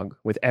dialogue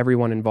with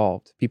everyone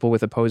involved, people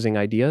with opposing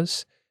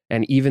ideas.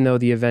 And even though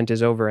the event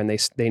is over and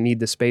they need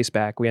the space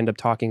back, we end up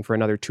talking for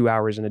another 2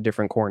 hours in a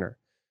different corner.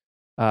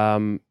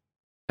 And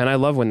I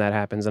love when that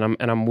happens, and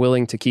I'm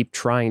willing to keep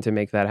trying to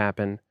make that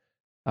happen.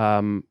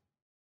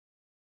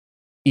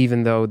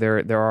 Even though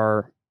there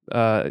are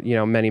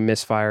many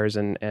misfires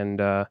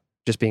and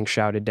just being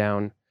shouted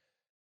down.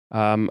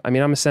 I'm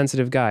a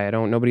sensitive guy.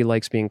 Nobody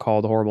likes being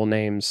called horrible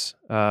names,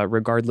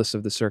 regardless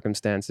of the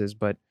circumstances,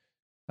 but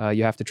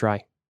you have to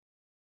try.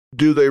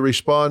 Do they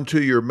respond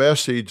to your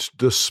message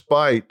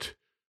despite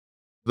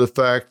the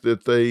fact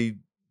that they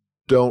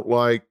don't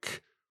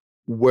like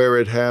where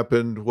it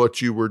happened,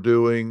 what you were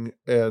doing,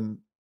 and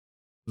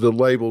the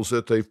labels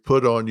that they've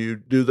put on you?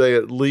 Do they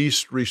at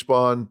least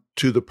respond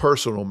to the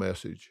personal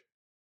message?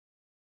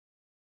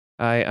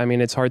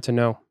 It's hard to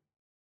know.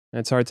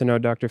 It's hard to know,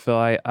 Dr. Phil.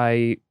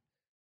 I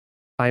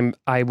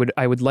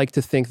would like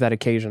to think that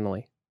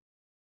occasionally.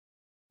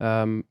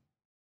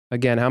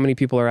 Again, how many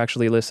people are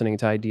actually listening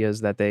to ideas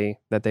that they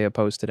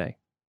oppose today?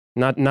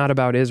 Not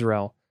about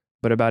Israel,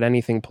 but about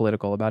anything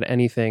political, about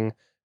anything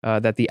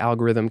that the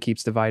algorithm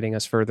keeps dividing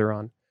us further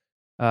on.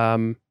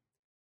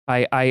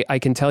 I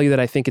can tell you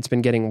that I think it's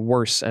been getting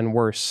worse and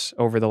worse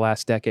over the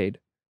last decade,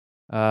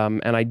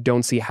 and I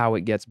don't see how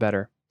it gets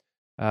better.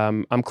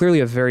 I'm clearly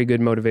a very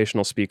good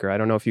motivational speaker. I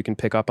don't know if you can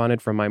pick up on it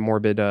from my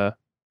morbid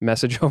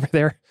message over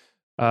there,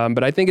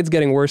 but I think it's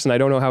getting worse, and I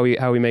don't know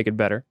how we make it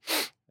better.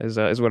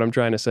 Is what I'm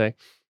trying to say.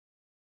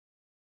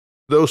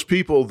 Those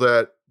people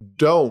that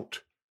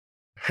don't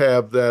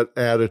have that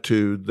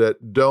attitude,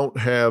 that don't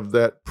have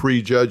that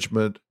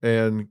prejudgment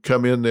and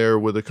come in there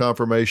with a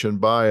confirmation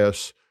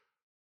bias,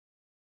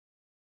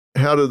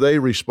 how do they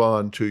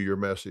respond to your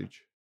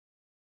message?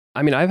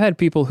 I've had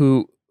people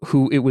who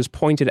it was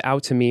pointed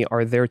out to me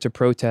are there to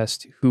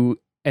protest who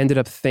ended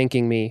up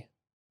thanking me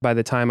by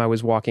the time I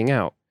was walking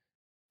out.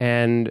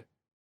 And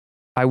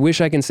I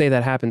wish I can say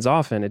that happens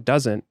often. It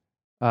doesn't.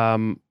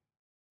 But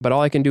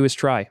all I can do is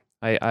try.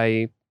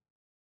 I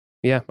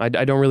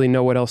don't really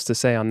know what else to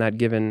say on that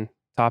given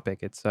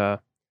topic. It's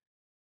a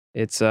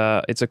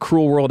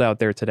cruel world out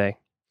there today.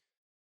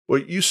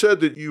 Well, you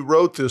said that you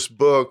wrote this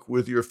book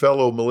with your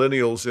fellow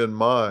millennials in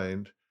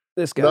mind,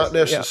 not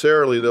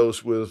necessarily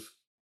those with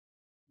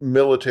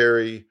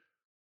military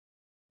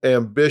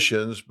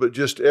ambitions, but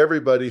just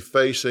everybody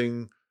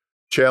facing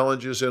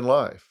challenges in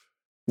life.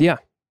 Yeah.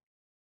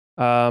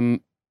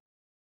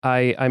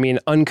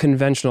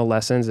 Unconventional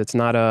lessons. It's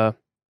not a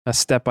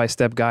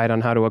step-by-step guide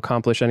on how to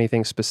accomplish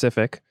anything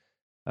specific.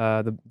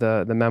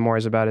 The memoir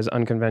is about as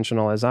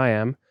unconventional as I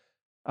am.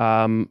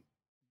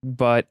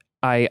 But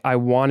I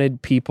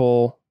wanted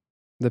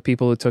the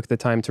people who took the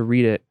time to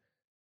read it,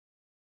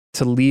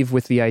 to leave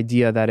with the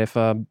idea that if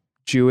a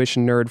Jewish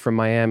nerd from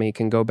Miami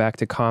can go back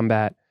to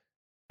combat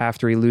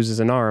after he loses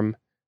an arm,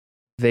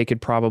 they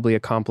could probably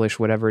accomplish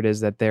whatever it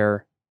is that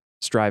they're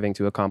striving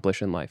to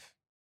accomplish in life.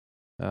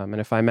 And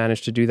if I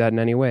manage to do that in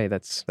any way,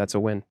 that's a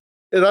win.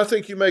 And I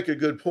think you make a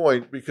good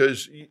point,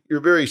 because you're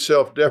very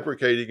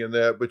self-deprecating in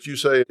that, but you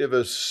say if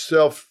a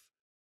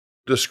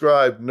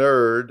self-described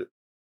nerd,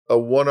 a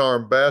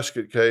one-arm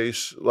basket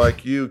case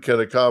like you can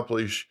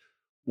accomplish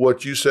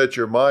what you set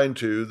your mind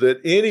to,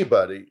 that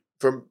anybody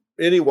from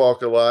any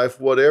walk of life,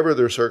 whatever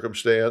their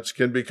circumstance,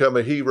 can become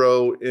a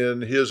hero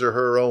in his or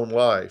her own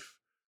life.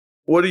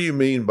 What do you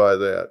mean by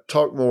that?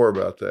 Talk more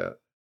about that.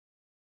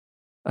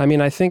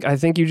 I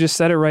think you just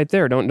said it right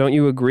there. Don't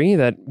you agree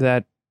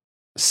that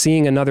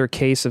seeing another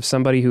case of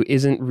somebody who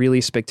isn't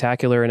really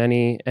spectacular in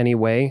any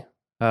way,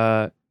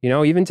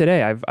 even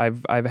today,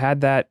 I've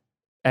had that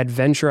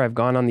adventure. I've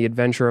gone on the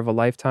adventure of a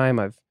lifetime.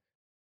 I've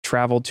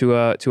traveled to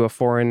a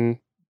foreign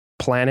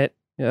planet,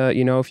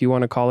 if you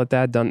want to call it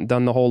that. Done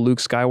the whole Luke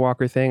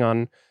Skywalker thing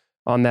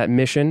on that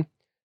mission,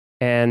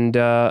 and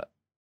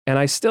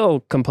I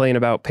still complain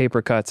about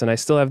paper cuts, and I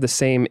still have the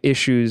same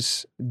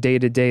issues day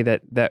to day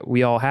that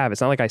we all have.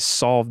 It's not like I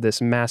solved this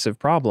massive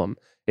problem.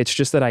 It's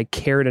just that I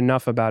cared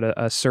enough about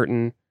a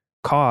certain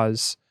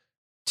cause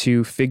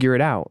to figure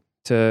it out,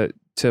 to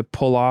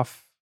pull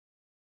off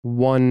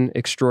one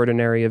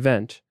extraordinary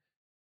event.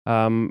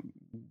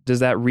 Does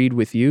that read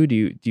with you?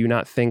 Do you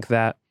not think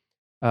that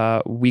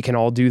we can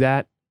all do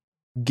that,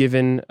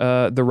 given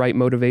the right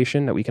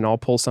motivation, that we can all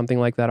pull something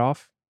like that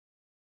off?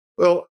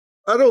 Well,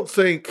 I don't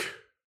think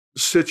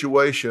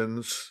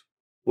situations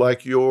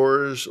like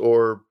yours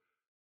or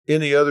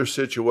any other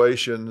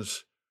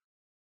situations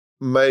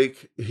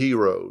make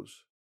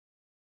heroes.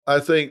 I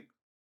think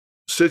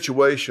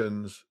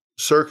situations,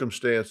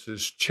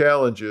 circumstances,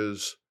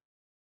 challenges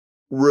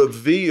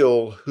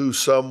reveal who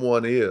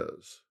someone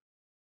is.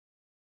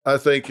 I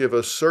think if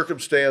a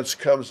circumstance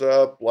comes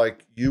up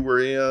like you were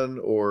in,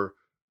 or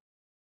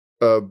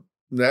a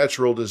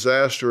natural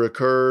disaster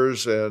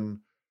occurs and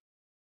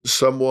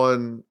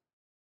someone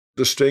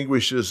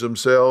distinguishes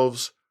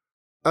themselves,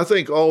 I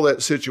think all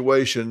that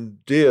situation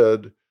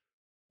did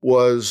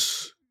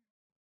was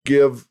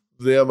give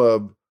them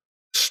a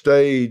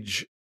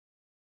stage,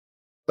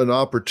 an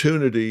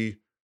opportunity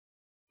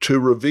to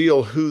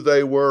reveal who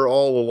they were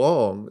all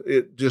along.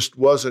 It just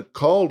wasn't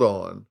called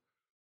on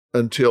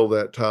until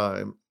that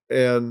time.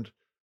 And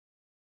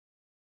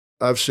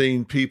I've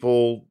seen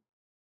people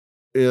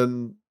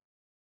in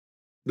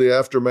the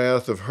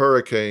aftermath of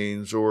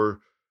hurricanes or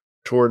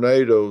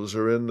tornadoes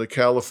or in the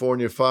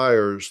California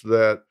fires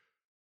that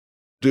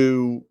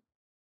do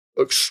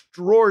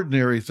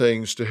extraordinary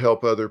things to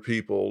help other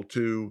people,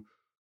 to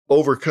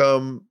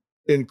overcome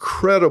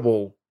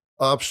incredible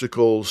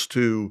obstacles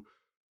to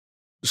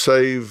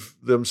save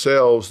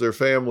themselves, their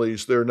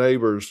families, their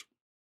neighbors,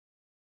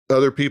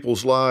 other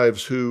people's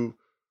lives, who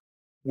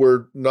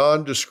were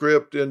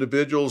nondescript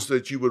individuals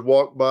that you would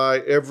walk by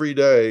every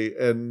day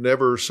and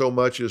never so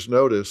much as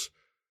notice.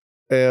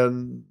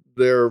 And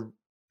they're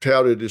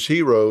touted as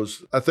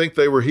heroes. I think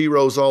they were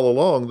heroes all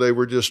along. They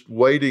were just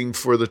waiting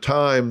for the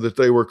time that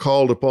they were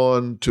called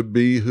upon to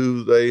be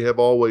who they have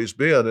always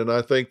been. And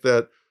I think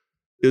that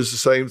is the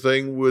same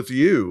thing with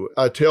you.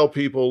 I tell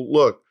people,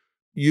 look,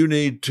 you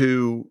need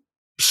to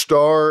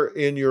star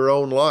in your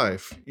own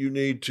life. You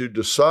need to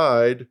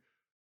decide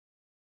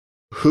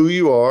who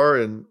you are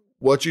and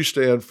what you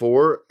stand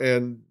for,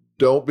 and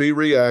don't be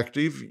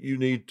reactive. You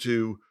need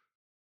to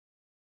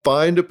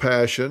find a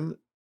passion,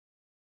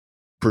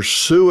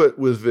 pursue it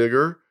with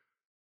vigor,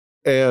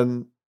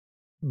 and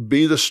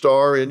be the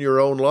star in your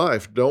own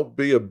life. Don't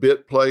be a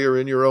bit player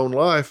in your own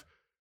life.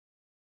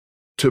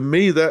 To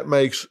me, that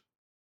makes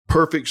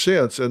perfect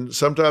sense. And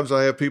sometimes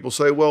I have people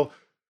say, well,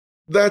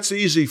 that's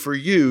easy for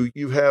you.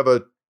 You have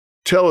a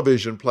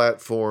television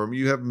platform.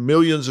 You have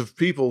millions of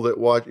people that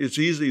watch. It's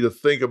easy to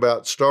think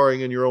about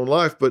starring in your own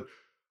life. But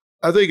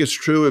I think it's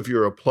true if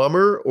you're a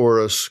plumber or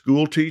a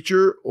school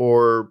teacher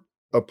or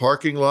a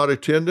parking lot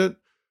attendant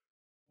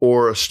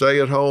or a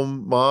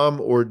stay-at-home mom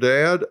or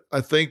dad.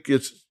 I think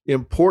it's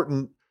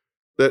important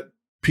that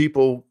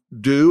people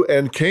do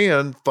and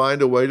can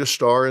find a way to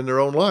star in their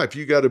own life.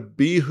 You got to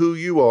be who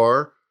you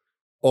are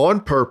on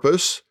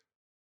purpose,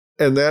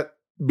 and that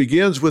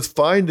begins with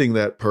finding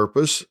that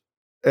purpose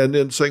and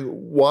then saying,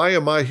 why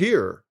am I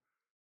here?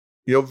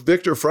 You know,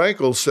 Viktor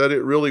Frankl said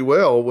it really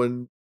well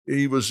when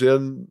he was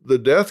in the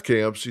death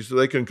camps. He said,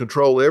 they can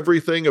control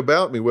everything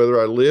about me, whether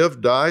I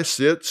live, die,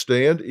 sit,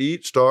 stand,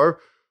 eat, starve,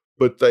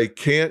 but they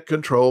can't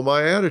control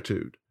my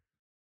attitude.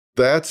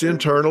 That's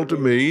internal to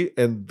me,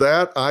 and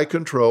that I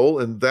control,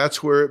 and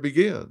that's where it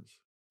begins.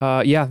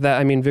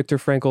 Viktor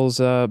Frankl's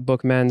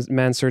book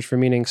Man's Search for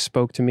Meaning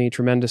spoke to me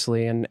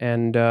tremendously,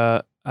 and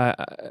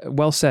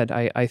well said.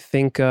 I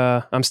think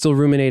I'm still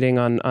ruminating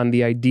on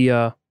the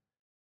idea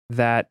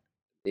that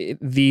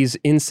these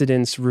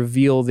incidents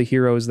reveal the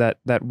heroes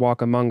that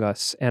walk among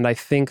us, and I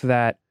think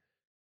that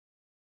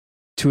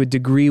to a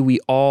degree we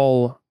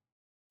all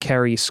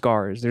carry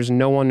scars. There's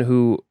no one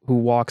who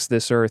walks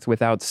this earth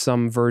without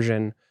some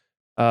version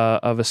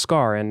of a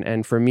scar,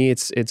 and for me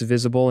it's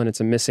visible, and it's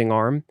a missing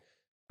arm.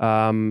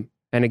 And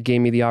it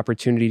gave me the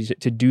opportunity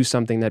to do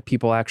something that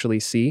people actually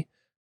see.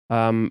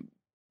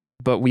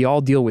 But we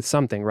all deal with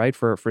something, right?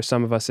 For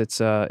some of us,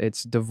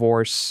 it's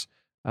divorce,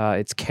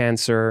 it's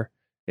cancer,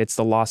 it's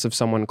the loss of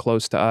someone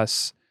close to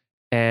us.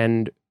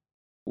 And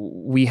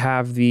we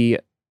have the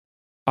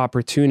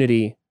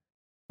opportunity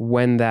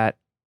when that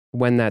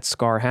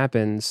scar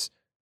happens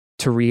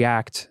to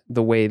react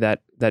the way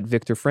that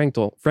Viktor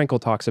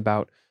Frankl talks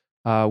about,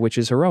 which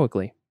is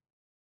heroically.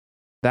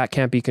 That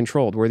can't be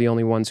controlled. We're the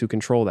only ones who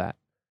control that.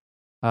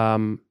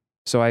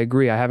 So I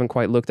agree. I haven't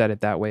quite looked at it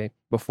that way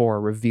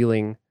before,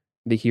 revealing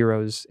the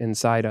heroes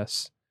inside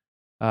us,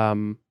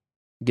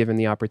 given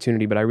the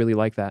opportunity, but I really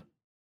like that.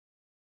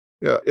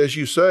 Yeah, as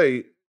you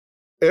say,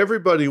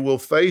 everybody will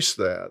face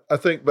that. I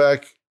think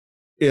back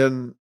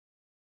in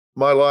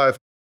my life,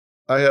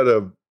 I had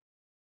a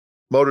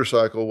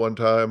motorcycle one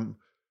time.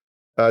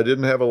 I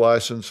didn't have a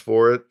license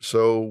for it,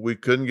 so we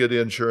couldn't get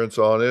insurance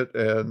on it.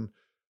 And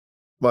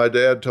my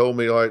dad told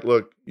me, like,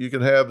 look, you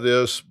can have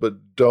this,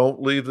 but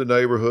don't leave the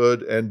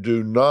neighborhood and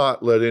do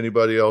not let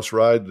anybody else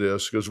ride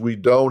this because we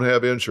don't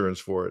have insurance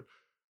for it.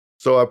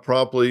 So I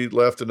promptly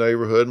left the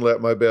neighborhood and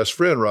let my best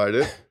friend ride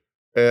it.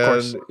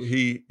 And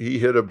he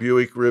hit a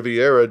Buick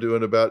Riviera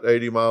doing about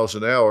 80 miles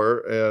an hour,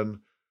 and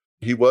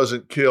he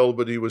wasn't killed,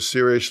 but he was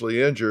seriously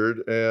injured.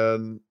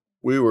 And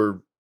we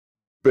were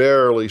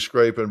barely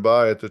scraping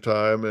by at the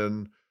time.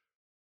 And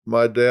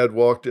my dad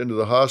walked into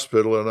the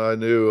hospital, and I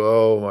knew,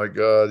 oh my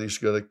God, he's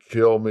going to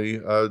kill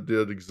me. I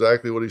did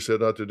exactly what he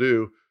said not to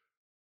do.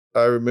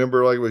 I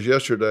remember like it was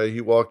yesterday,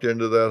 he walked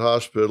into that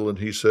hospital and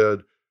he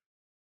said,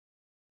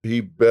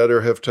 he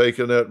better have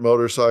taken that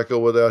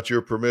motorcycle without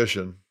your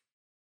permission.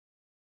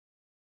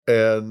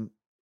 And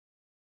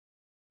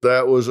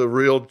that was a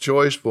real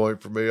choice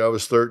point for me. I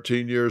was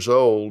 13 years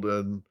old,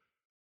 and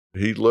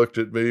he looked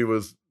at me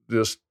with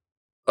just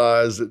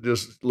eyes that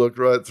just looked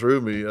right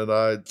through me. And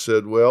I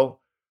said,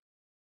 well,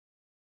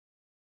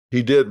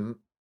 he didn't.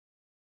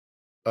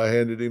 I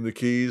handed him the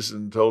keys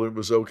and told him it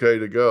was okay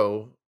to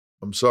go.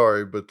 I'm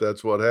sorry, but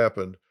that's what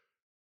happened.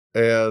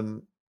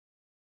 And,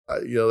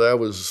 that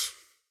was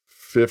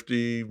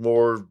 50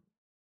 more,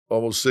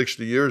 almost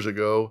 60 years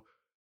ago.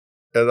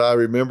 And I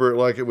remember it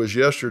like it was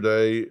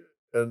yesterday,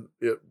 and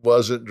it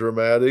wasn't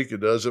dramatic. It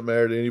doesn't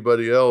matter to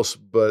anybody else,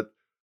 but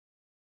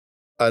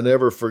I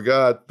never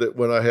forgot that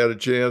when I had a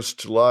chance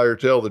to lie or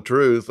tell the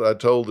truth, I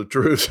told the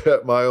truth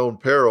at my own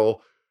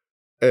peril,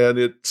 and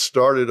it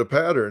started a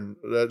pattern.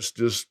 That's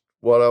just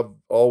what I've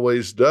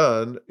always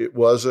done. It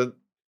wasn't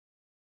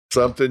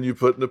something you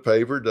put in the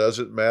paper.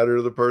 Doesn't matter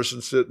to the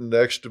person sitting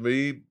next to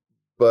me,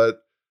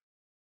 but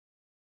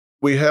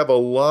we have a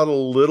lot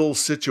of little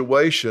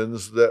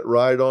situations that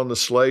write on the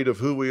slate of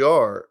who we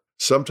are.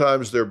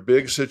 Sometimes they're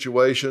big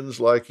situations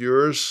like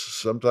yours.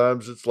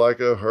 Sometimes it's like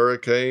a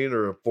hurricane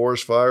or a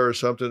forest fire or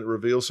something that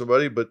reveals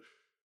somebody, but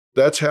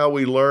that's how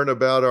we learn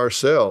about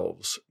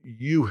ourselves.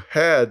 You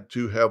had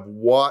to have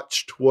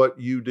watched what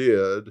you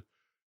did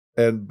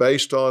and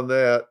based on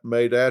that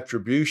made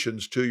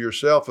attributions to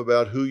yourself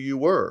about who you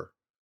were.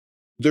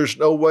 There's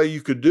no way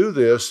you could do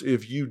this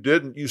if you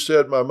didn't. You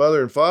said my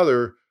mother and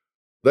father,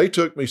 they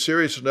took me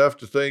serious enough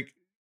to think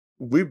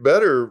we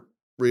better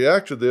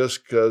react to this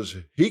because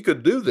he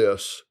could do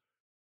this.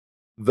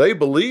 They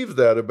believed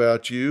that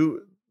about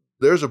you.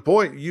 There's a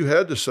point you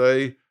had to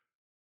say,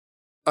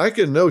 I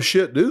can no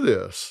shit do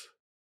this.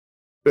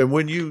 And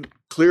when you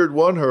cleared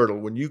one hurdle,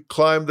 when you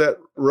climbed that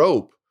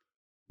rope,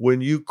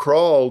 when you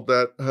crawled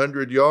that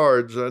 100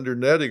 yards under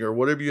netting or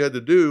whatever you had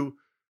to do,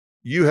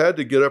 you had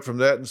to get up from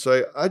that and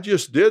say, I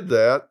just did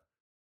that.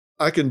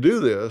 I can do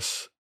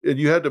this. And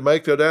you had to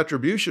make that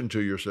attribution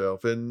to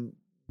yourself. And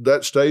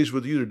that stays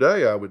with you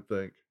today, I would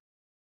think.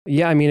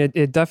 Yeah, I mean,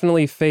 it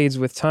definitely fades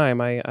with time.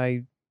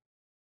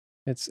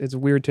 It's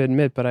weird to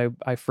admit, but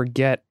I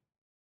forget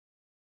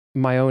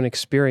my own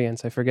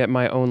experience. I forget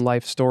my own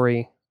life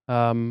story.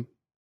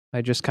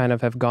 I just kind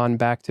of have gone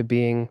back to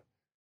being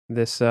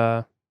this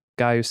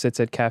guy who sits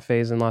at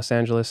cafes in Los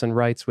Angeles and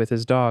writes with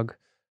his dog.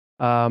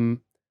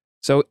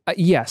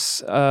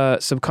 Yes,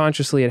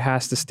 subconsciously it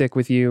has to stick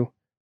with you.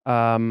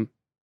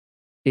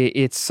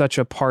 It's such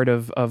a part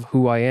of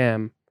who I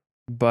am,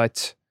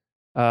 but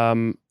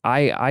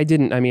I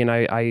didn't. I mean,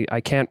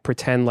 I can't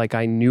pretend like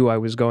I knew I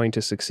was going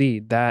to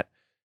succeed.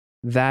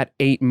 That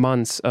 8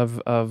 months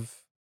of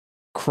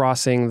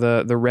crossing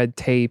the red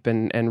tape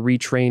and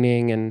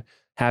retraining and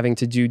having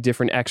to do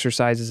different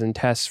exercises and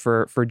tests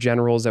for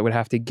generals that would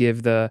have to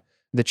give the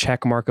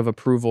check mark of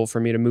approval for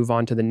me to move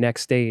on to the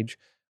next stage.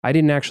 I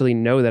didn't actually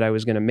know that I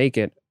was going to make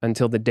it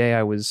until the day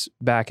I was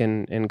back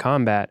in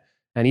combat.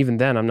 And even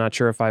then, I'm not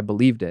sure if I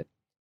believed it.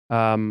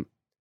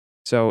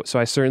 So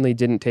I certainly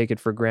didn't take it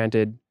for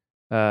granted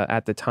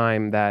at the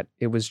time that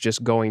it was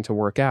just going to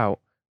work out.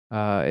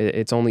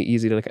 It's only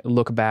easy to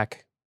look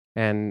back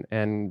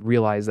and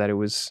realize that it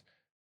was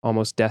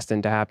almost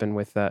destined to happen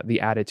with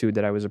the attitude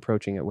that I was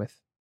approaching it with.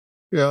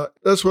 Yeah,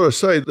 that's what I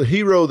say. The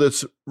hero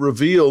that's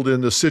revealed in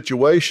the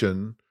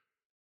situation,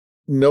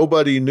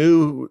 nobody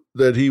knew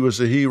that he was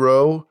a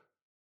hero,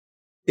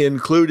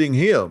 including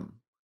him.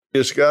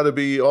 It's got to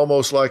be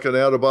almost like an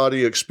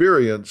out-of-body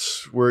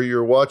experience where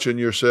you're watching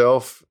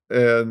yourself,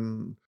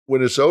 and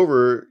when it's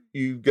over,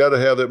 you got to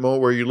have that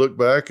moment where you look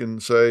back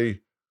and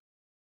say,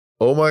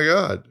 "Oh my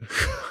God!"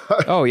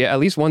 Oh yeah, at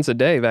least once a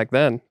day back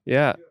then.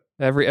 Yeah,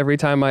 every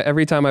time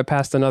I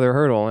passed another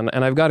hurdle,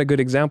 and I've got a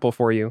good example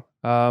for you.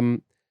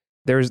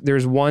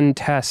 There's one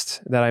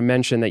test that I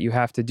mentioned that you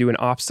have to do an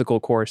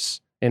obstacle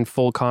course in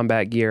full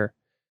combat gear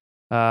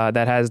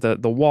that has the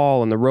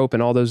wall and the rope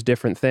and all those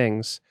different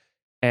things.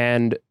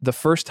 And the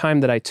first time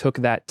that I took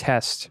that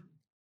test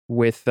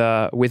with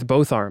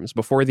both arms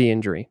before the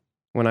injury,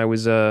 when I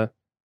was a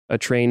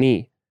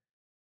trainee,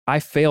 I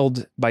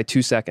failed by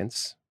 2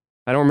 seconds.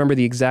 I don't remember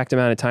the exact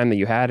amount of time that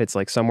you had. It's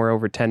like somewhere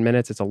over 10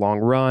 minutes. It's a long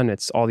run.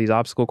 It's all these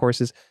obstacle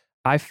courses.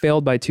 I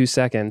failed by 2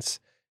 seconds,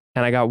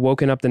 and I got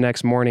woken up the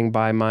next morning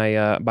by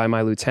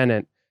my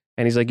lieutenant.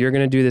 And he's like, "You're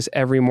going to do this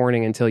every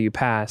morning until you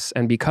pass."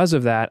 And because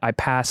of that, I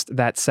passed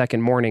that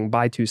second morning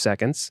by 2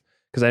 seconds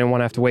because I didn't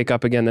want to have to wake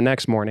up again the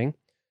next morning.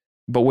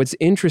 But what's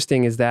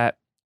interesting is that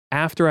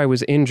after I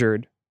was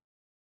injured,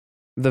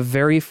 the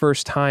very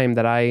first time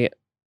that I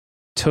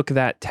took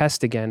that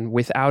test again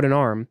without an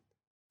arm,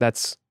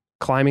 that's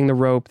climbing the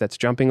rope, that's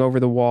jumping over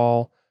the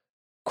wall,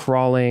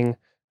 crawling,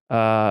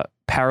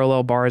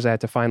 parallel bars. I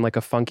had to find like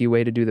a funky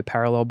way to do the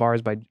parallel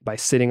bars by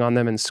sitting on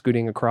them and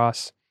scooting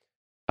across.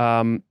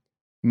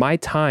 My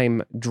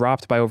time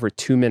dropped by over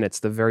 2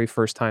 minutes the very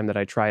first time that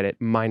I tried it,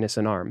 minus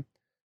an arm.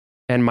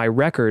 And my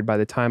record by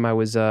the time I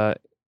was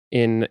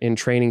in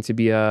training to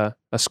be a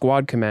a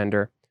squad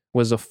commander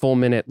was a full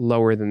minute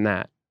lower than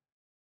that.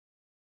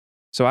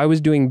 So I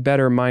was doing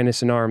better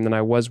minus an arm than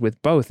I was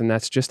with both, and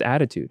that's just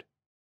attitude.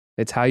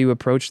 It's how you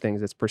approach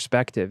things. It's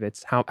perspective.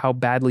 It's how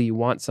badly you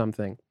want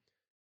something.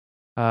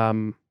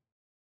 So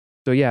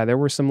yeah, there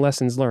were some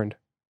lessons learned.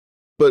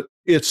 But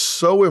it's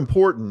so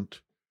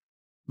important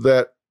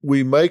that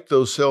we make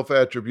those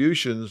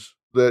self-attributions,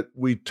 that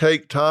we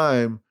take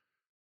time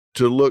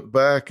to look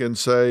back and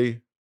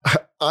say,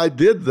 I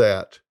did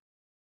that.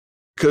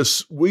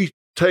 Because we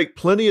take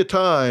plenty of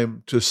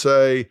time to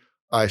say,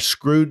 I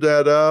screwed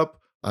that up.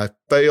 I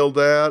failed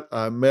that.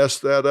 I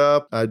messed that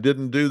up. I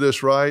didn't do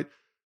this right.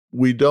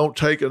 We don't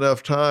take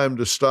enough time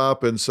to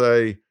stop and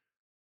say,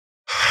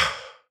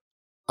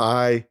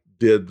 I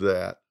did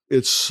that.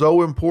 It's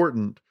so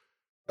important.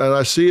 And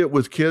I see it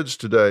with kids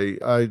today.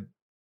 I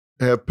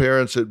have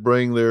parents that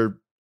bring their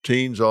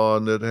teens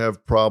on that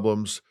have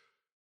problems.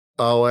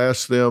 I'll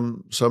ask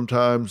them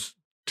sometimes,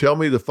 tell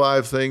me the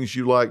 5 things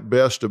you like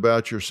best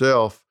about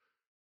yourself.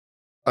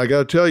 I got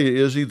to tell you,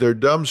 Izzy, they're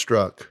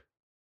dumbstruck.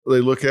 They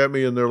look at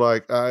me and they're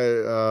like,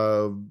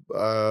 I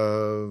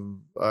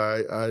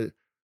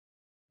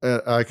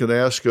can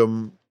ask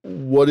them,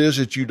 what is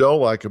it you don't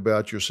like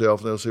about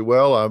yourself? And they'll say,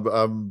 well,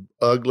 I'm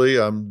ugly.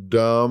 I'm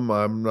dumb.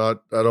 I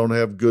don't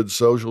have good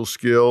social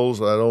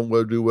skills. I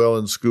don't do well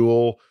in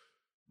school.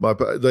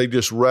 They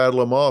just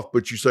rattle them off.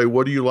 But you say,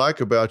 what do you like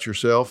about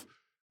yourself?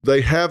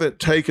 They haven't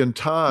taken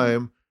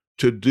time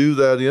to do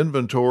that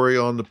inventory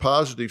on the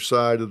positive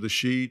side of the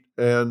sheet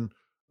and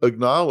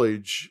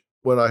acknowledge.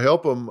 When I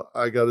help them,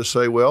 I got to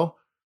say, well,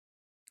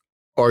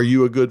 are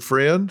you a good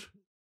friend?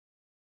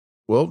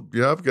 Well,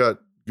 yeah, I've got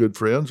good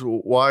friends.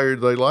 Why are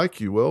they like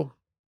you? Well,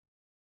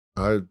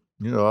 I'm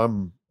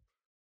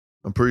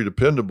pretty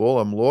dependable.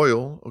 I'm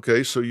loyal.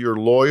 Okay, so you're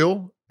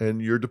loyal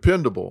and you're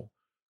dependable.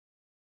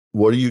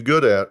 What are you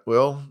good at?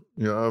 Well,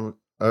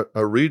 I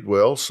read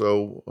well.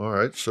 So, all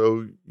right.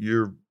 So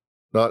you're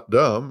not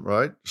dumb,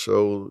 right?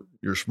 So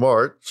you're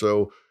smart.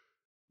 So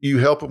you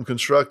help them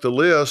construct the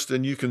list,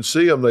 and you can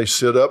see them. They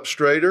sit up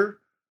straighter,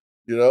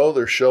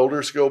 their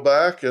shoulders go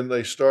back, and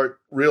they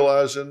start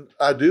realizing,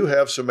 I do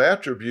have some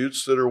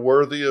attributes that are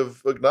worthy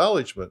of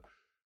acknowledgement.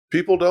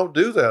 People don't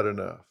do that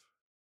enough.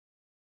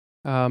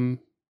 I'm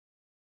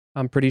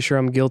pretty sure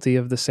I'm guilty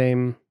of the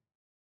same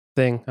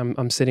thing.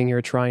 I'm sitting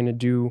here trying to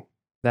do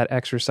that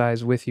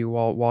exercise with you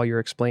while you're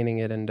explaining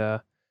it, and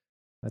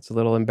that's a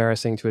little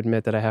embarrassing to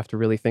admit that I have to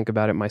really think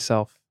about it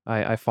myself.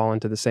 I fall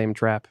into the same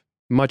trap.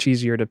 Much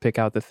easier to pick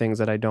out the things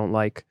that I don't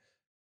like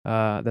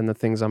than the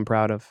things I'm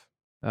proud of.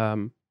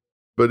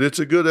 But it's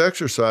a good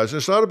exercise.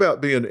 It's not about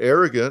being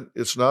arrogant.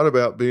 It's not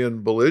about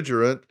being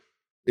belligerent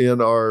in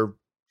our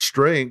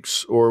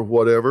strengths or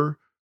whatever.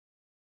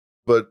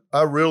 But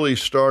I really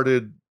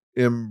started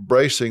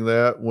embracing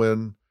that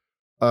when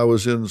I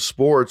was in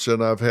sports,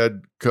 and I've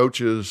had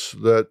coaches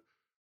that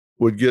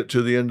would get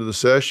to the end of the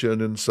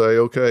session and say,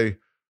 okay,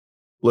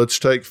 let's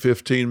take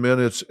 15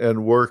 minutes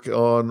and work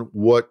on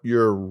what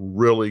you're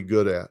really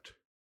good at.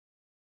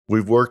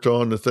 We've worked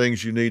on the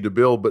things you need to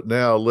build, but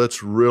now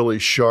let's really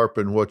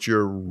sharpen what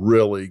you're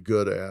really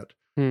good at.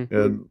 Mm-hmm.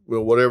 And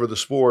whatever the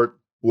sport,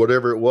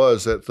 whatever it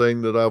was, that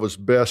thing that I was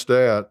best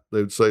at,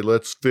 they'd say,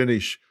 let's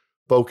finish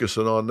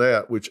focusing on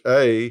that, which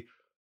I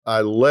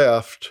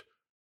left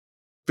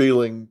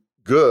feeling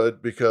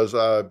good because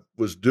I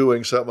was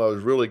doing something I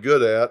was really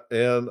good at,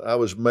 and I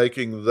was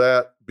making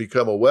that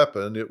become a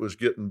weapon. It was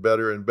getting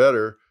better and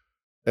better.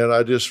 And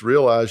I just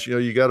realized,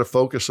 you got to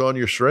focus on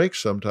your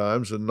strengths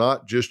sometimes and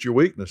not just your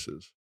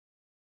weaknesses.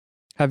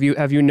 Have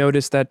you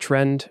noticed that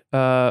trend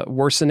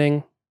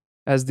worsening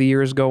as the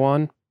years go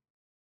on?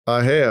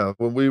 I have.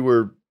 When we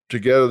were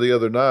together the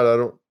other night, I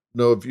don't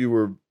know if you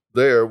were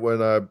there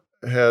when I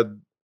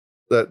had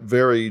that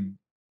very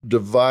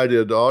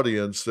divided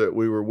audience that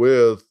we were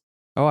with.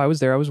 Oh, I was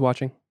there. I was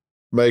watching.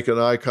 Making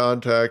eye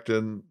contact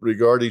and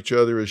regard each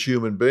other as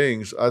human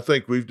beings. I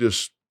think we've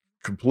just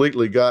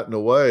completely gotten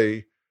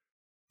away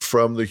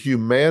from the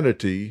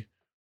humanity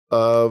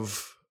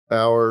of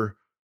our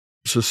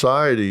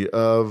society,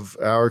 of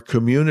our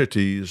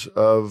communities,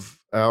 of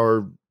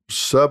our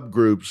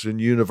subgroups in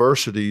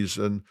universities.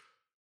 And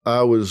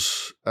I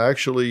was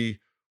actually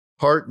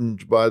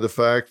heartened by the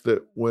fact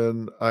that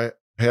when I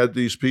had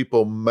these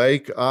people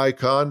make eye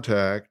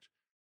contact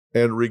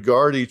and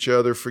regard each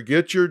other,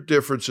 forget your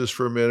differences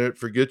for a minute,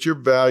 forget your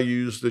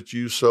values that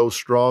you so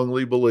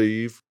strongly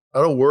believe.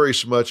 I don't worry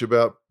so much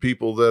about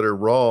people that are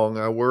wrong.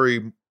 I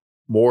worry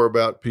more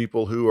about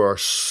people who are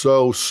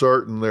so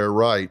certain they're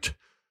right.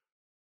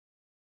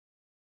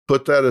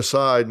 Put that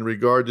aside and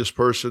regard this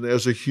person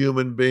as a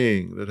human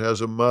being that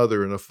has a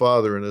mother and a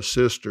father and a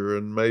sister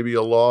and maybe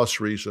a loss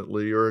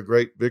recently or a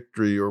great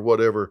victory or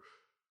whatever.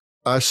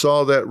 I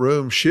saw that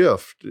room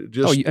shift. You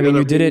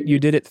did it. You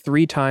did it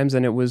 3 times,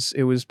 and it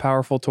was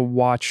powerful to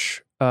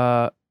watch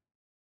how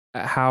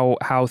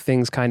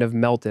things kind of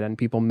melted, and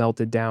people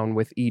melted down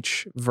with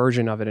each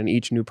version of it, and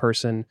each new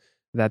person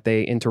that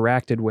they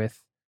interacted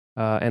with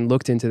and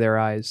looked into their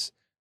eyes.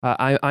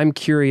 I'm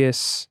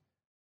curious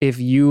if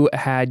you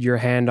had your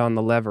hand on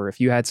the lever, if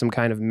you had some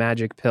kind of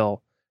magic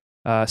pill,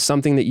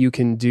 something that you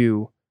can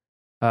do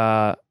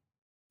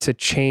to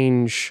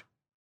change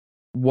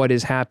what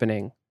is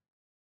happening,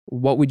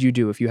 what would you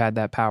do if you had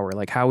that power?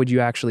 Like, how would you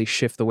actually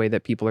shift the way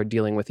that people are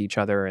dealing with each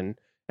other and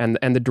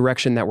the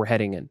direction that we're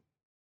heading in?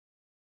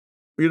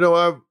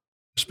 I've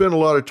spent a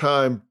lot of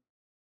time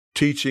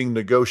teaching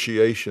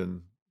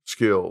negotiation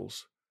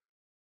skills.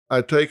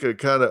 I take a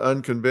kind of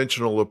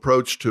unconventional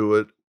approach to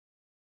it,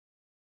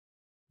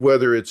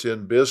 whether it's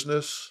in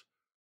business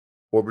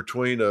or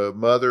between a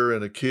mother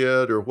and a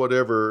kid or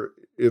whatever.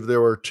 If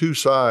there are two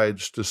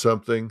sides to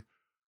something,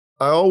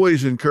 I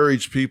always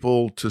encourage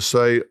people to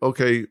say,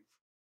 okay,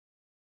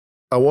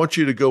 I want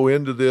you to go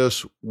into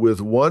this with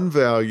one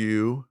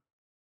value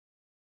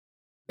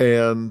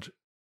and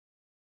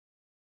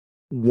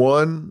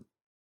one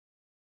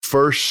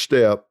first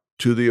step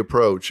to the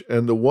approach.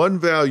 And the one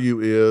value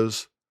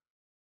is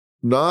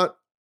not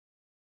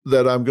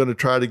that I'm going to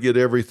try to get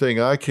everything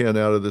I can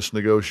out of this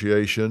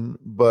negotiation,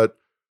 but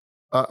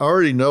I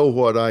already know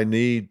what I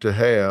need to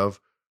have.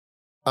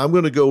 I'm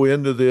going to go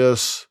into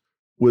this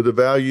with a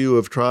value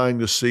of trying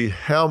to see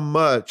how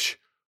much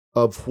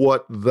of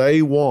what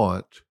they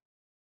want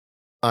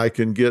I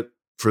can get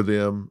for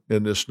them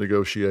in this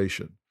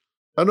negotiation.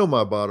 I know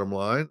my bottom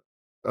line.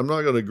 I'm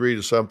not going to agree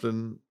to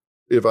something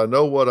if I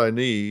know what I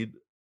need.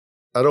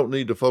 I don't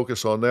need to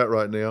focus on that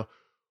right now.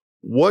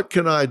 What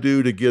can I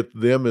do to get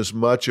them as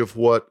much of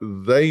what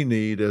they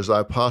need as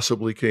I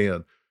possibly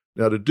can?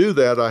 Now, to do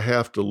that, I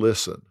have to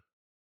listen,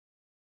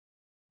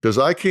 because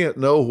I can't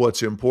know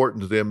what's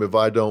important to them if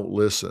I don't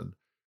listen,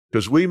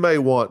 because we may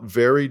want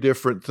very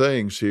different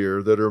things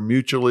here that are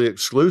mutually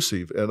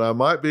exclusive, and I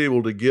might be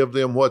able to give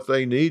them what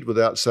they need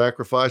without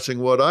sacrificing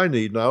what I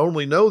need, and I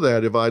only know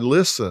that if I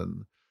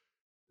listen.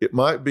 It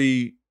might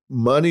be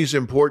money's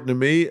important to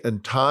me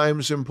and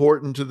time's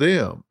important to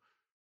them.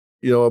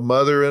 A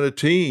mother and a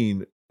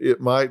teen,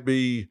 it might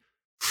be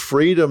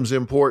freedom's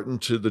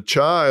important to the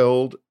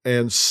child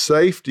and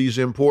safety's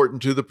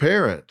important to the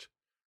parent.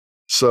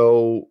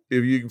 So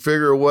if you can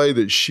figure a way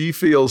that she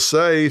feels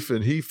safe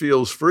and he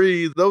feels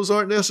free, those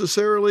aren't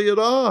necessarily at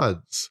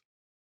odds.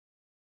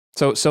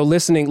 So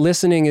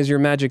listening is your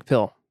magic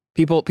pill.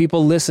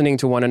 People listening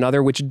to one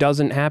another, which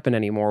doesn't happen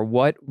anymore.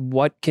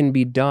 What can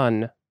be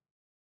done?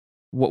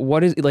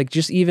 What is, like,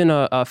 just even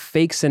a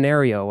fake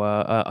scenario,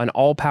 an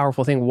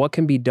all-powerful thing, what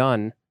can be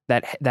done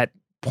that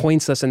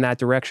points us in that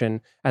direction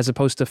as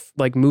opposed to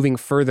like moving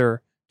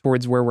further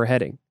towards where we're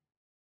heading?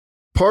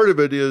 Part of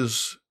it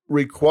is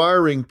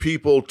requiring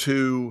people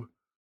to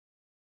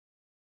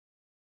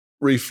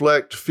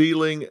reflect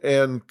feeling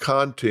and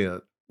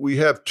content. We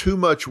have too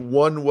much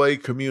one-way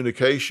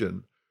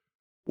communication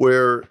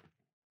where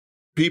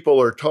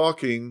people are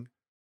talking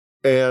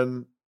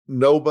and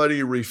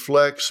nobody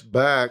reflects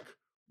back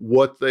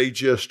what they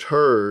just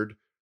heard,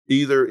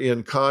 either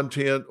in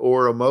content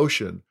or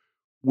emotion,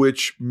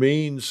 which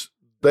means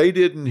they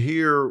didn't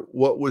hear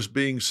what was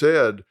being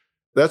said.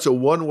 That's a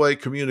one-way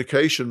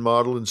communication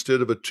model instead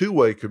of a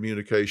two-way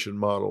communication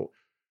model.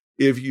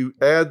 If you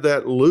add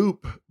that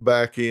loop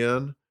back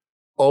in,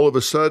 all of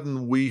a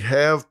sudden we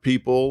have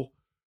people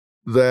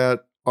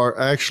that are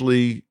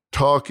actually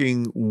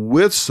talking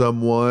with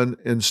someone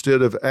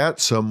instead of at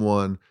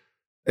someone,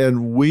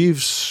 and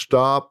we've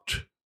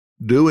stopped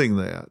doing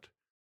that.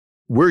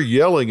 We're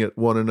yelling at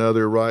one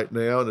another right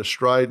now in a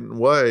strident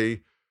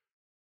way,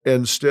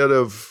 instead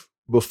of,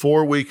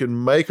 before we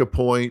can make a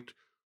point,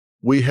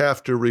 we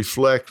have to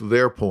reflect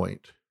their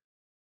point.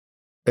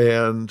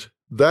 And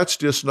that's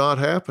just not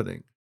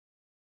happening.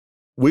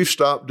 We've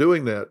stopped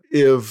doing that.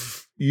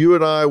 If you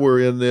and I were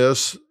in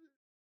this,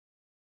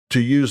 to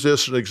use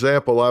this as an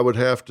example, I would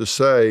have to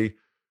say,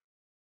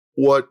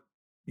 what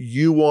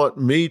you want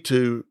me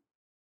to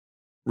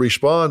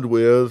respond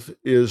with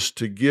is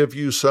to give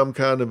you some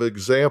kind of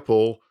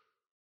example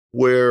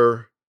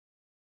where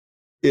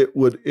it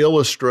would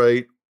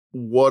illustrate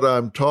what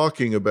I'm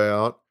talking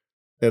about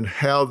and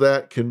how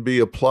that can be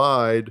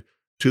applied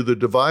to the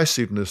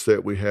divisiveness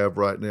that we have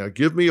right now.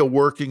 Give me a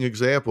working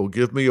example.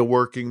 Give me a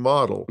working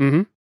model,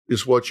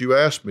 is what you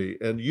asked me.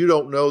 And you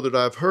don't know that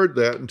I've heard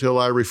that until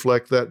I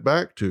reflect that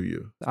back to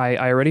you. I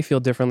already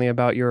feel differently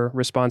about your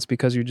response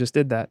because you just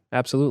did that.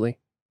 Absolutely.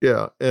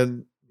 Yeah.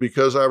 And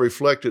because I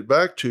reflect it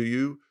back to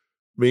you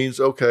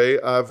means,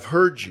 okay, I've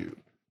heard you.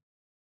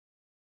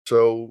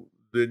 So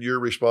then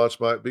your response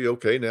might be,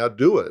 okay, now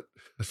do it.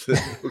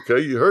 Okay,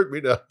 you heard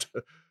me now.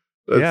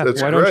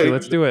 That's why great. don't you?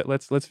 Let's do it.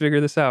 Let's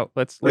figure this out.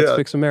 Let's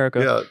fix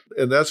America.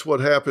 Yeah, and that's what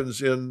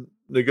happens in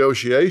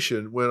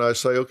negotiation when I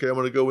say, okay, I'm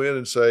going to go in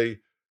and say,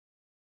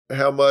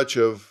 how much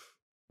of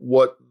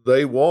what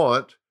they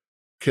want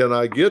can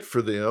I get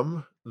for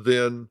them?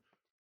 Then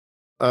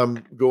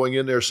I'm going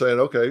in there saying,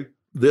 okay,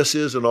 this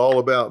isn't all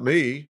about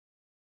me.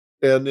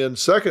 And then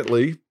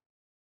secondly,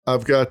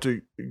 I've got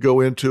to go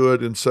into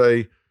it and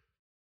say,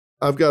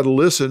 I've got to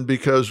listen,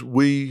 because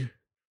we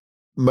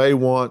may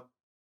want,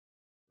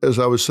 as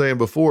I was saying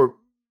before,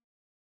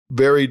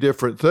 very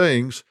different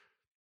things,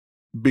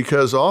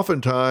 because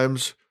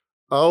oftentimes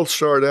I'll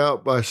start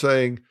out by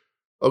saying,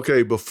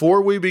 okay,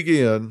 before we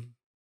begin,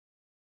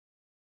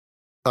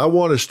 I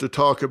want us to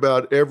talk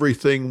about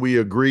everything we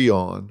agree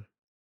on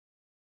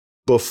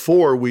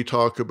before we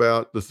talk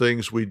about the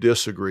things we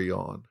disagree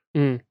on.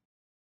 Mm.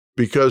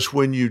 Because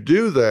when you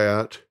do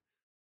that,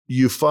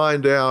 you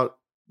find out,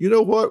 you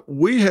know what?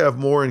 We have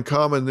more in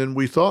common than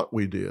we thought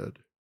we did.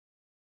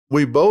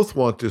 We both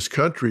want this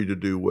country to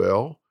do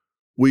well.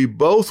 We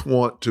both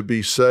want to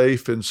be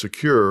safe and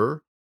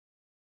secure.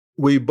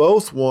 We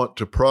both want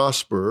to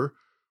prosper.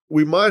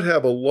 We might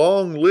have a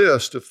long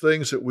list of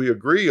things that we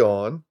agree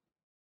on,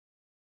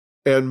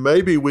 and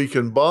maybe we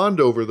can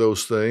bond over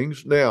those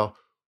things. Now,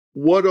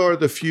 what are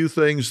the few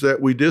things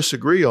that we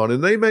disagree on?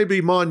 And they may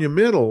be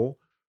monumental,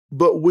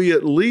 but we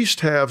at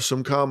least have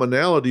some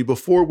commonality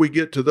before we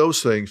get to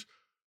those things.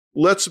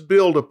 Let's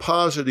build a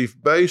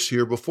positive base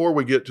here before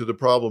we get to the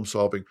problem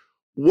solving.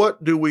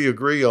 What do we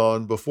agree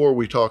on before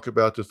we talk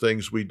about the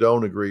things we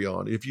don't agree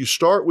on? If you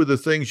start with the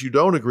things you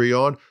don't agree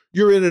on,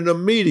 you're in an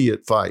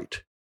immediate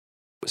fight.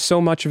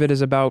 So much of it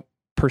is about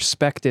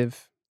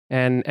perspective.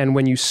 And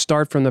when you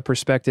start from the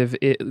perspective,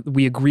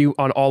 we agree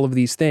on all of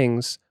these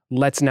things,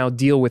 let's now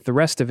deal with the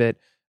rest of it.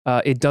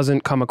 It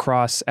doesn't come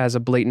across as a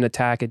blatant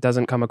attack. It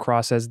doesn't come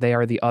across as they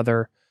are the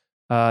other,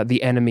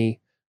 the enemy.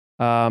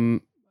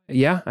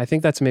 Yeah, I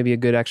think that's maybe a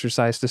good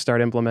exercise to start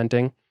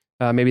implementing.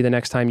 Maybe the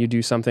next time you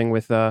do something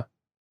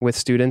with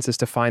students is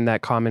to find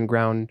that common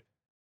ground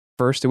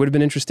first. It would have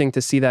been interesting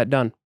to see that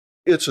done.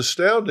 It's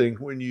astounding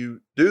when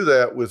you do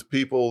that with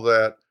people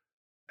that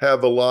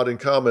have a lot in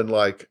common,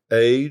 like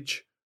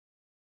age,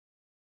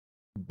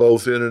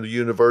 both in a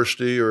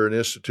university or an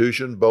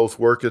institution, both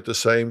work at the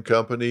same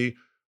company.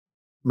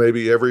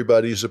 Maybe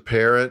everybody's a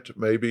parent.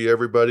 Maybe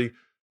everybody,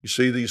 you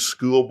see these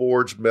school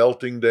boards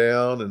melting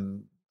down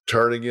and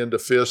turning into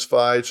fist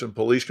fights and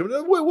police coming.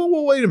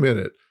 Wait a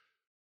minute.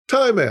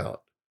 Time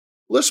out.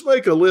 Let's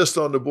make a list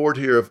on the board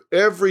here of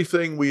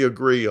everything we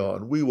agree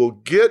on. We will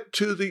get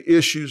to the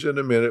issues in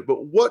a minute,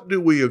 but what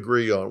do we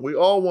agree on? We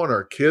all want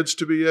our kids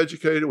to be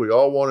educated. We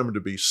all want them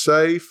to be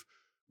safe.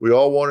 We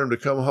all want them to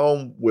come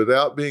home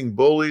without being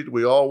bullied.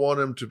 We all want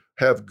them to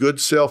have good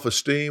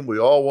self-esteem. We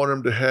all want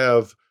them to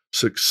have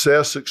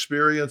success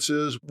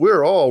experiences.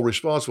 We're all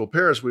responsible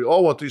parents. We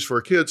all want these for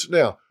our kids.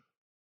 Now,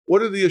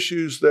 what are the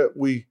issues that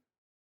we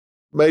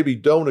maybe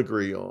don't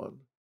agree on?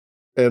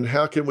 And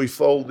how can we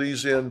fold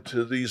these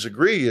into these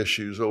agree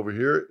issues over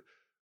here?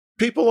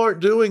 People aren't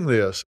doing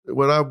this.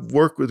 When I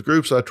work with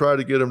groups, I try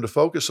to get them to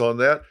focus on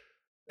that.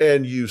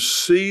 And you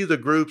see the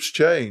groups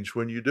change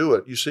when you do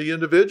it. You see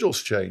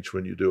individuals change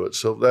when you do it.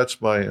 So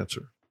that's my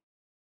answer.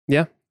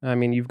 Yeah. I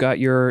mean, you've got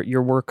your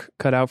work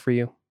cut out for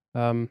you.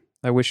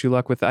 I wish you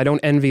luck with it. I don't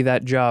envy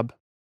that job.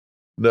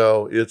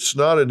 No, it's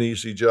not an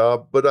easy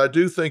job, but I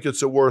do think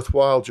it's a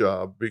worthwhile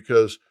job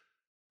because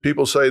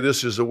people say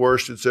this is the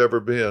worst it's ever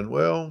been.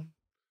 Well,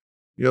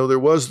 you know, there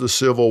was the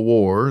Civil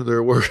War.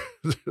 There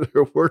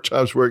were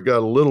times where it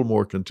got a little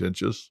more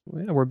contentious.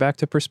 Yeah, we're back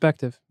to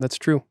perspective. That's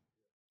true.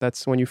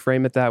 That's when you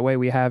frame it that way.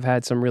 We have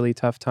had some really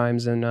tough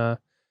times in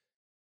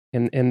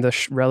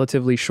the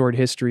relatively short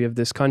history of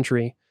this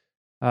country,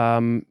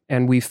 and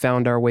we've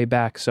found our way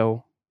back.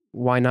 So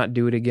why not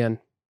do it again?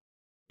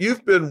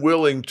 You've been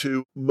willing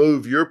to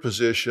move your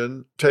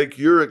position, take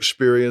your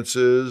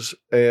experiences,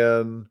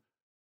 and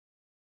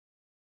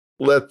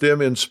let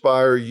them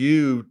inspire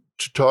you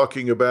to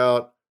talking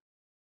about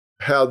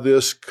how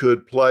this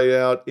could play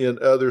out in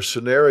other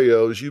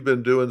scenarios. You've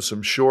been doing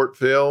some short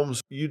films.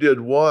 You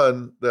did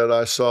one that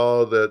I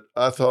saw that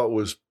I thought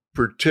was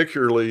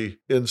particularly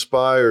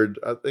inspired.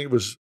 I think it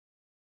was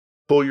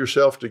Pull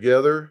Yourself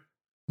Together.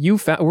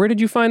 Where did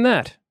you find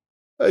that?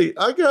 Hey,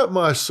 I got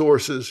my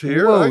sources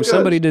here. Whoa,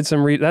 somebody did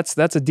some that's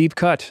a deep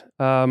cut.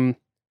 I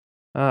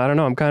don't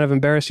know. I'm kind of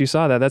embarrassed you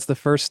saw that. That's the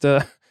first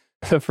the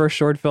first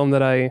short film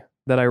that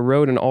I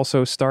wrote and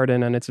also starred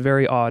in, and it's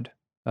very odd.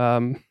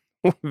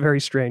 Very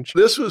strange.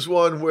 This was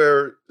one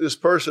where this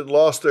person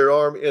lost their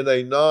arm in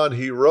a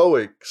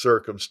non-heroic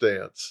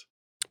circumstance.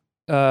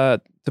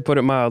 To put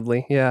it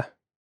mildly, yeah.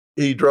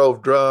 He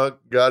drove drunk,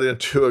 got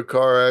into a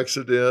car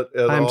accident,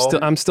 and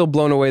I'm still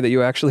blown away that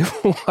you actually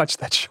watched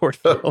that short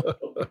film.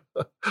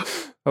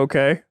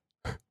 Okay.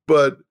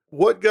 But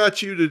what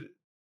got you to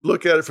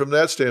look at it from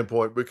that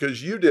standpoint?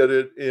 Because you did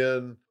it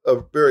in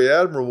a very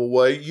admirable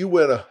way. You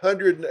went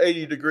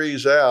 180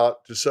 degrees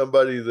out to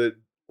somebody that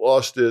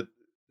lost it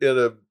in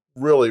a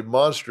really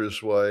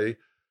monstrous way,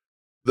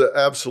 the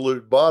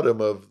absolute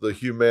bottom of the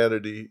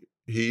humanity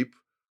heap.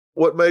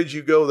 What made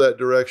you go that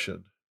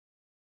direction?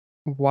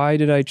 Why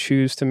did I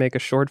choose to make a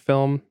short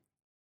film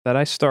that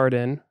I starred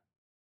in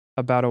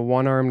about a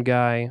one-armed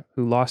guy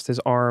who lost his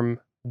arm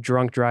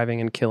drunk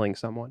driving and killing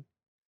someone?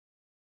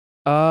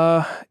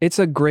 It's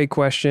a great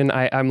question.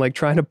 I'm like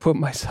trying to put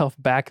myself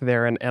back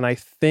there, and I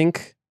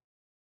think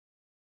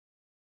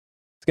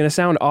it's going to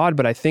sound odd,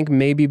 but I think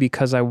maybe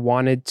because I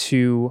wanted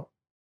to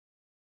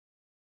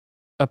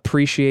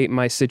appreciate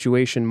my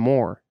situation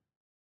more.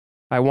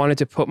 I wanted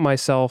to put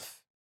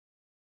myself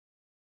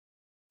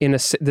in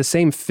the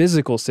same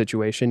physical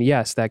situation,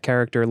 yes, that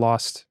character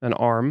lost an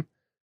arm,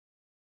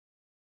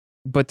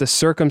 but the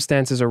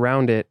circumstances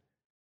around it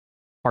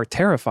are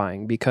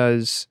terrifying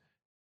because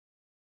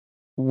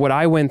what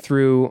I went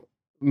through,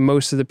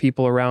 most of the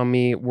people around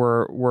me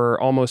were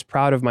almost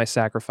proud of my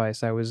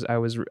sacrifice. I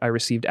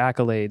received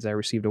accolades, I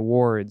received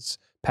awards,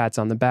 pats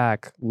on the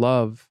back,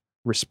 love,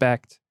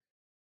 respect.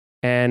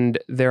 And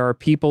there are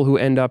people who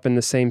end up in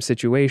the same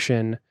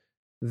situation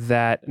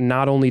that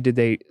not only did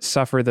they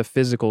suffer the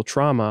physical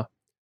trauma,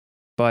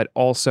 but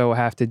also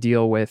have to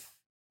deal with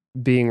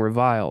being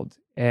reviled.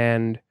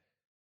 And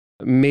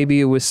maybe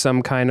it was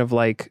some kind of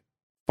like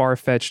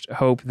far-fetched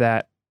hope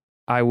that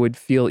I would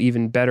feel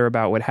even better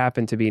about what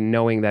happened to me,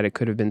 knowing that it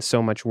could have been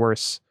so much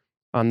worse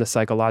on the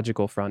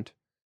psychological front.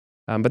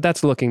 But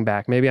that's looking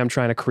back. Maybe I'm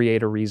trying to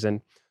create a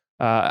reason.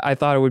 I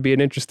thought it would be an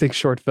interesting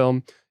short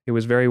film. It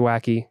was very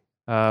wacky.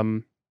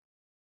 I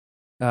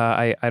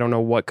don't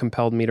know what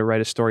compelled me to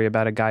write a story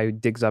about a guy who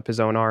digs up his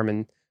own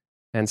arm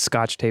and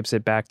scotch tapes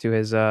it back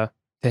to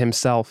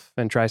himself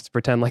and tries to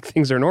pretend like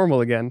things are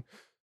normal again.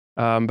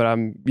 But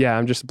I'm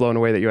just blown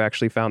away that you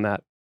actually found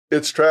that.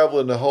 It's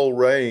traveling the whole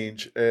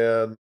range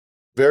and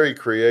very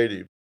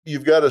creative.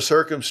 You've got a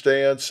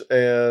circumstance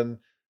and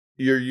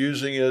you're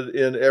using it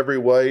in every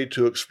way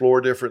to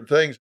explore different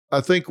things. I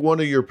think one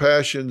of your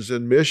passions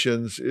and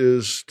missions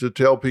is to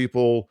tell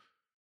people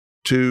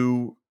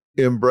to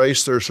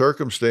embrace their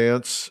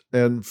circumstance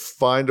and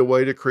find a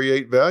way to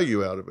create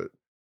value out of it.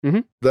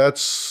 Mm-hmm.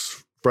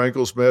 That's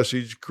Frankel's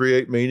message,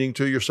 create meaning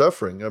to your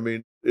suffering. I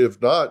mean,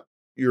 if not,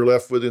 you're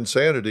left with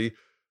insanity.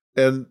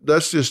 And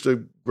that's just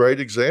a great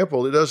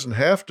example. It doesn't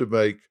have to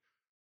make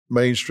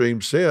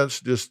mainstream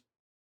sense. Just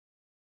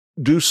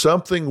do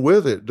something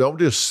with it. Don't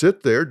just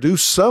sit there. Do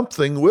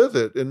something with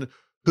it. And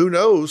who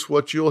knows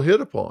what you'll hit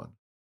upon.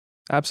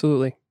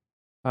 Absolutely.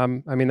 I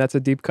mean, that's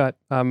a deep cut.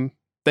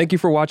 Thank you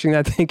for watching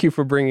that. Thank you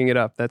for bringing it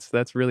up.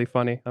 That's really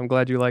funny. I'm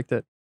glad you liked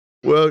it.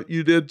 Well,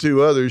 you did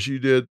two others. You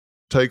did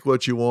Take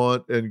What You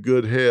Want and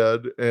Good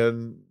Head.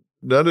 And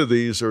none of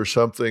these are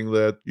something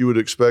that you would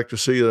expect to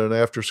see in an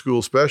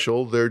after-school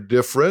special. They're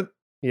different.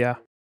 Yeah.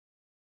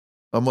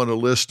 I'm going to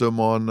list them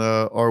on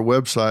our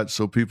website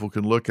so people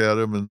can look at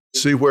them and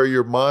see where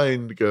your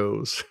mind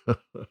goes.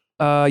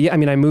 Yeah, I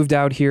mean, I moved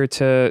out here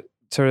to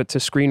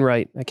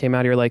screenwrite. I came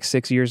out here like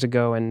 6 years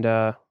ago, and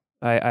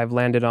I've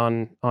landed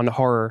on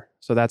horror,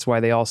 so that's why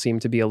they all seem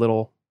to be a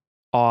little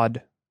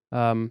odd,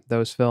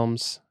 those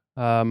films.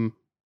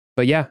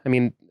 But yeah, I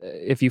mean,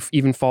 if you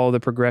even follow the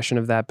progression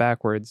of that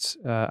backwards,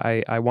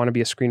 I want to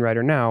be a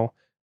screenwriter now,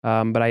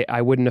 but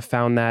I wouldn't have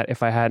found that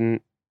if I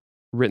hadn't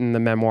written the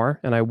memoir,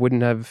 and I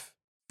wouldn't have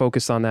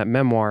focused on that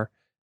memoir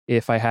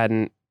if I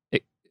hadn't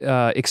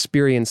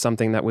experienced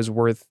something that was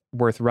worth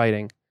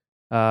writing.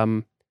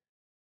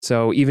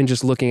 So even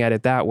just looking at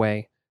it that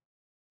way,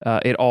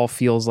 it all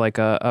feels like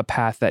a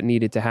path that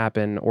needed to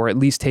happen, or at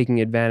least taking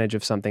advantage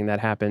of something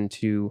that happened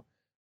to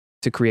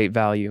create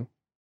value,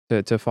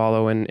 to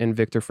follow in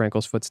Viktor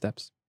Frankl's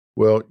footsteps.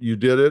 Well, you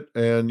did it,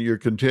 and you're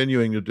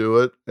continuing to do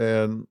it.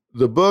 And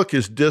the book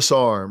is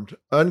Disarmed: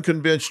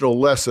 Unconventional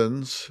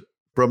Lessons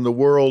from the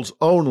World's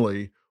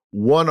Only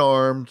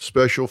One-Armed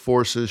Special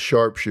Forces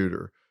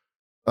Sharpshooter.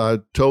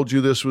 I told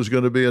you this was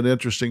going to be an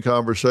interesting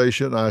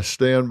conversation. I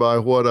stand by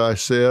what I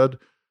said.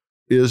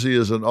 Izzy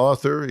is an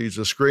author, he's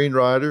a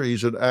screenwriter,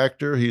 he's an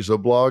actor, he's a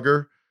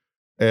blogger,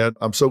 and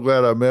I'm so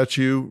glad I met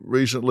you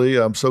recently.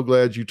 I'm so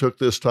glad you took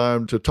this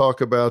time to talk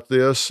about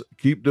this.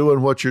 Keep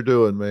doing what you're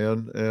doing,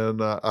 man,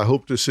 and I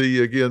hope to see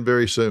you again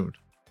very soon.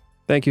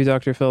 Thank you,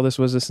 Dr. Phil. This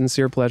was a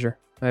sincere pleasure.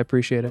 I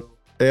appreciate it.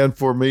 And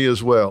for me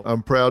as well.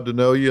 I'm proud to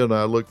know you, and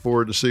I look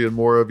forward to seeing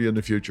more of you in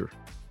the future.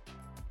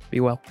 Be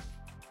well.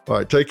 All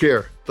right, take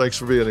care. Thanks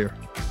for being here.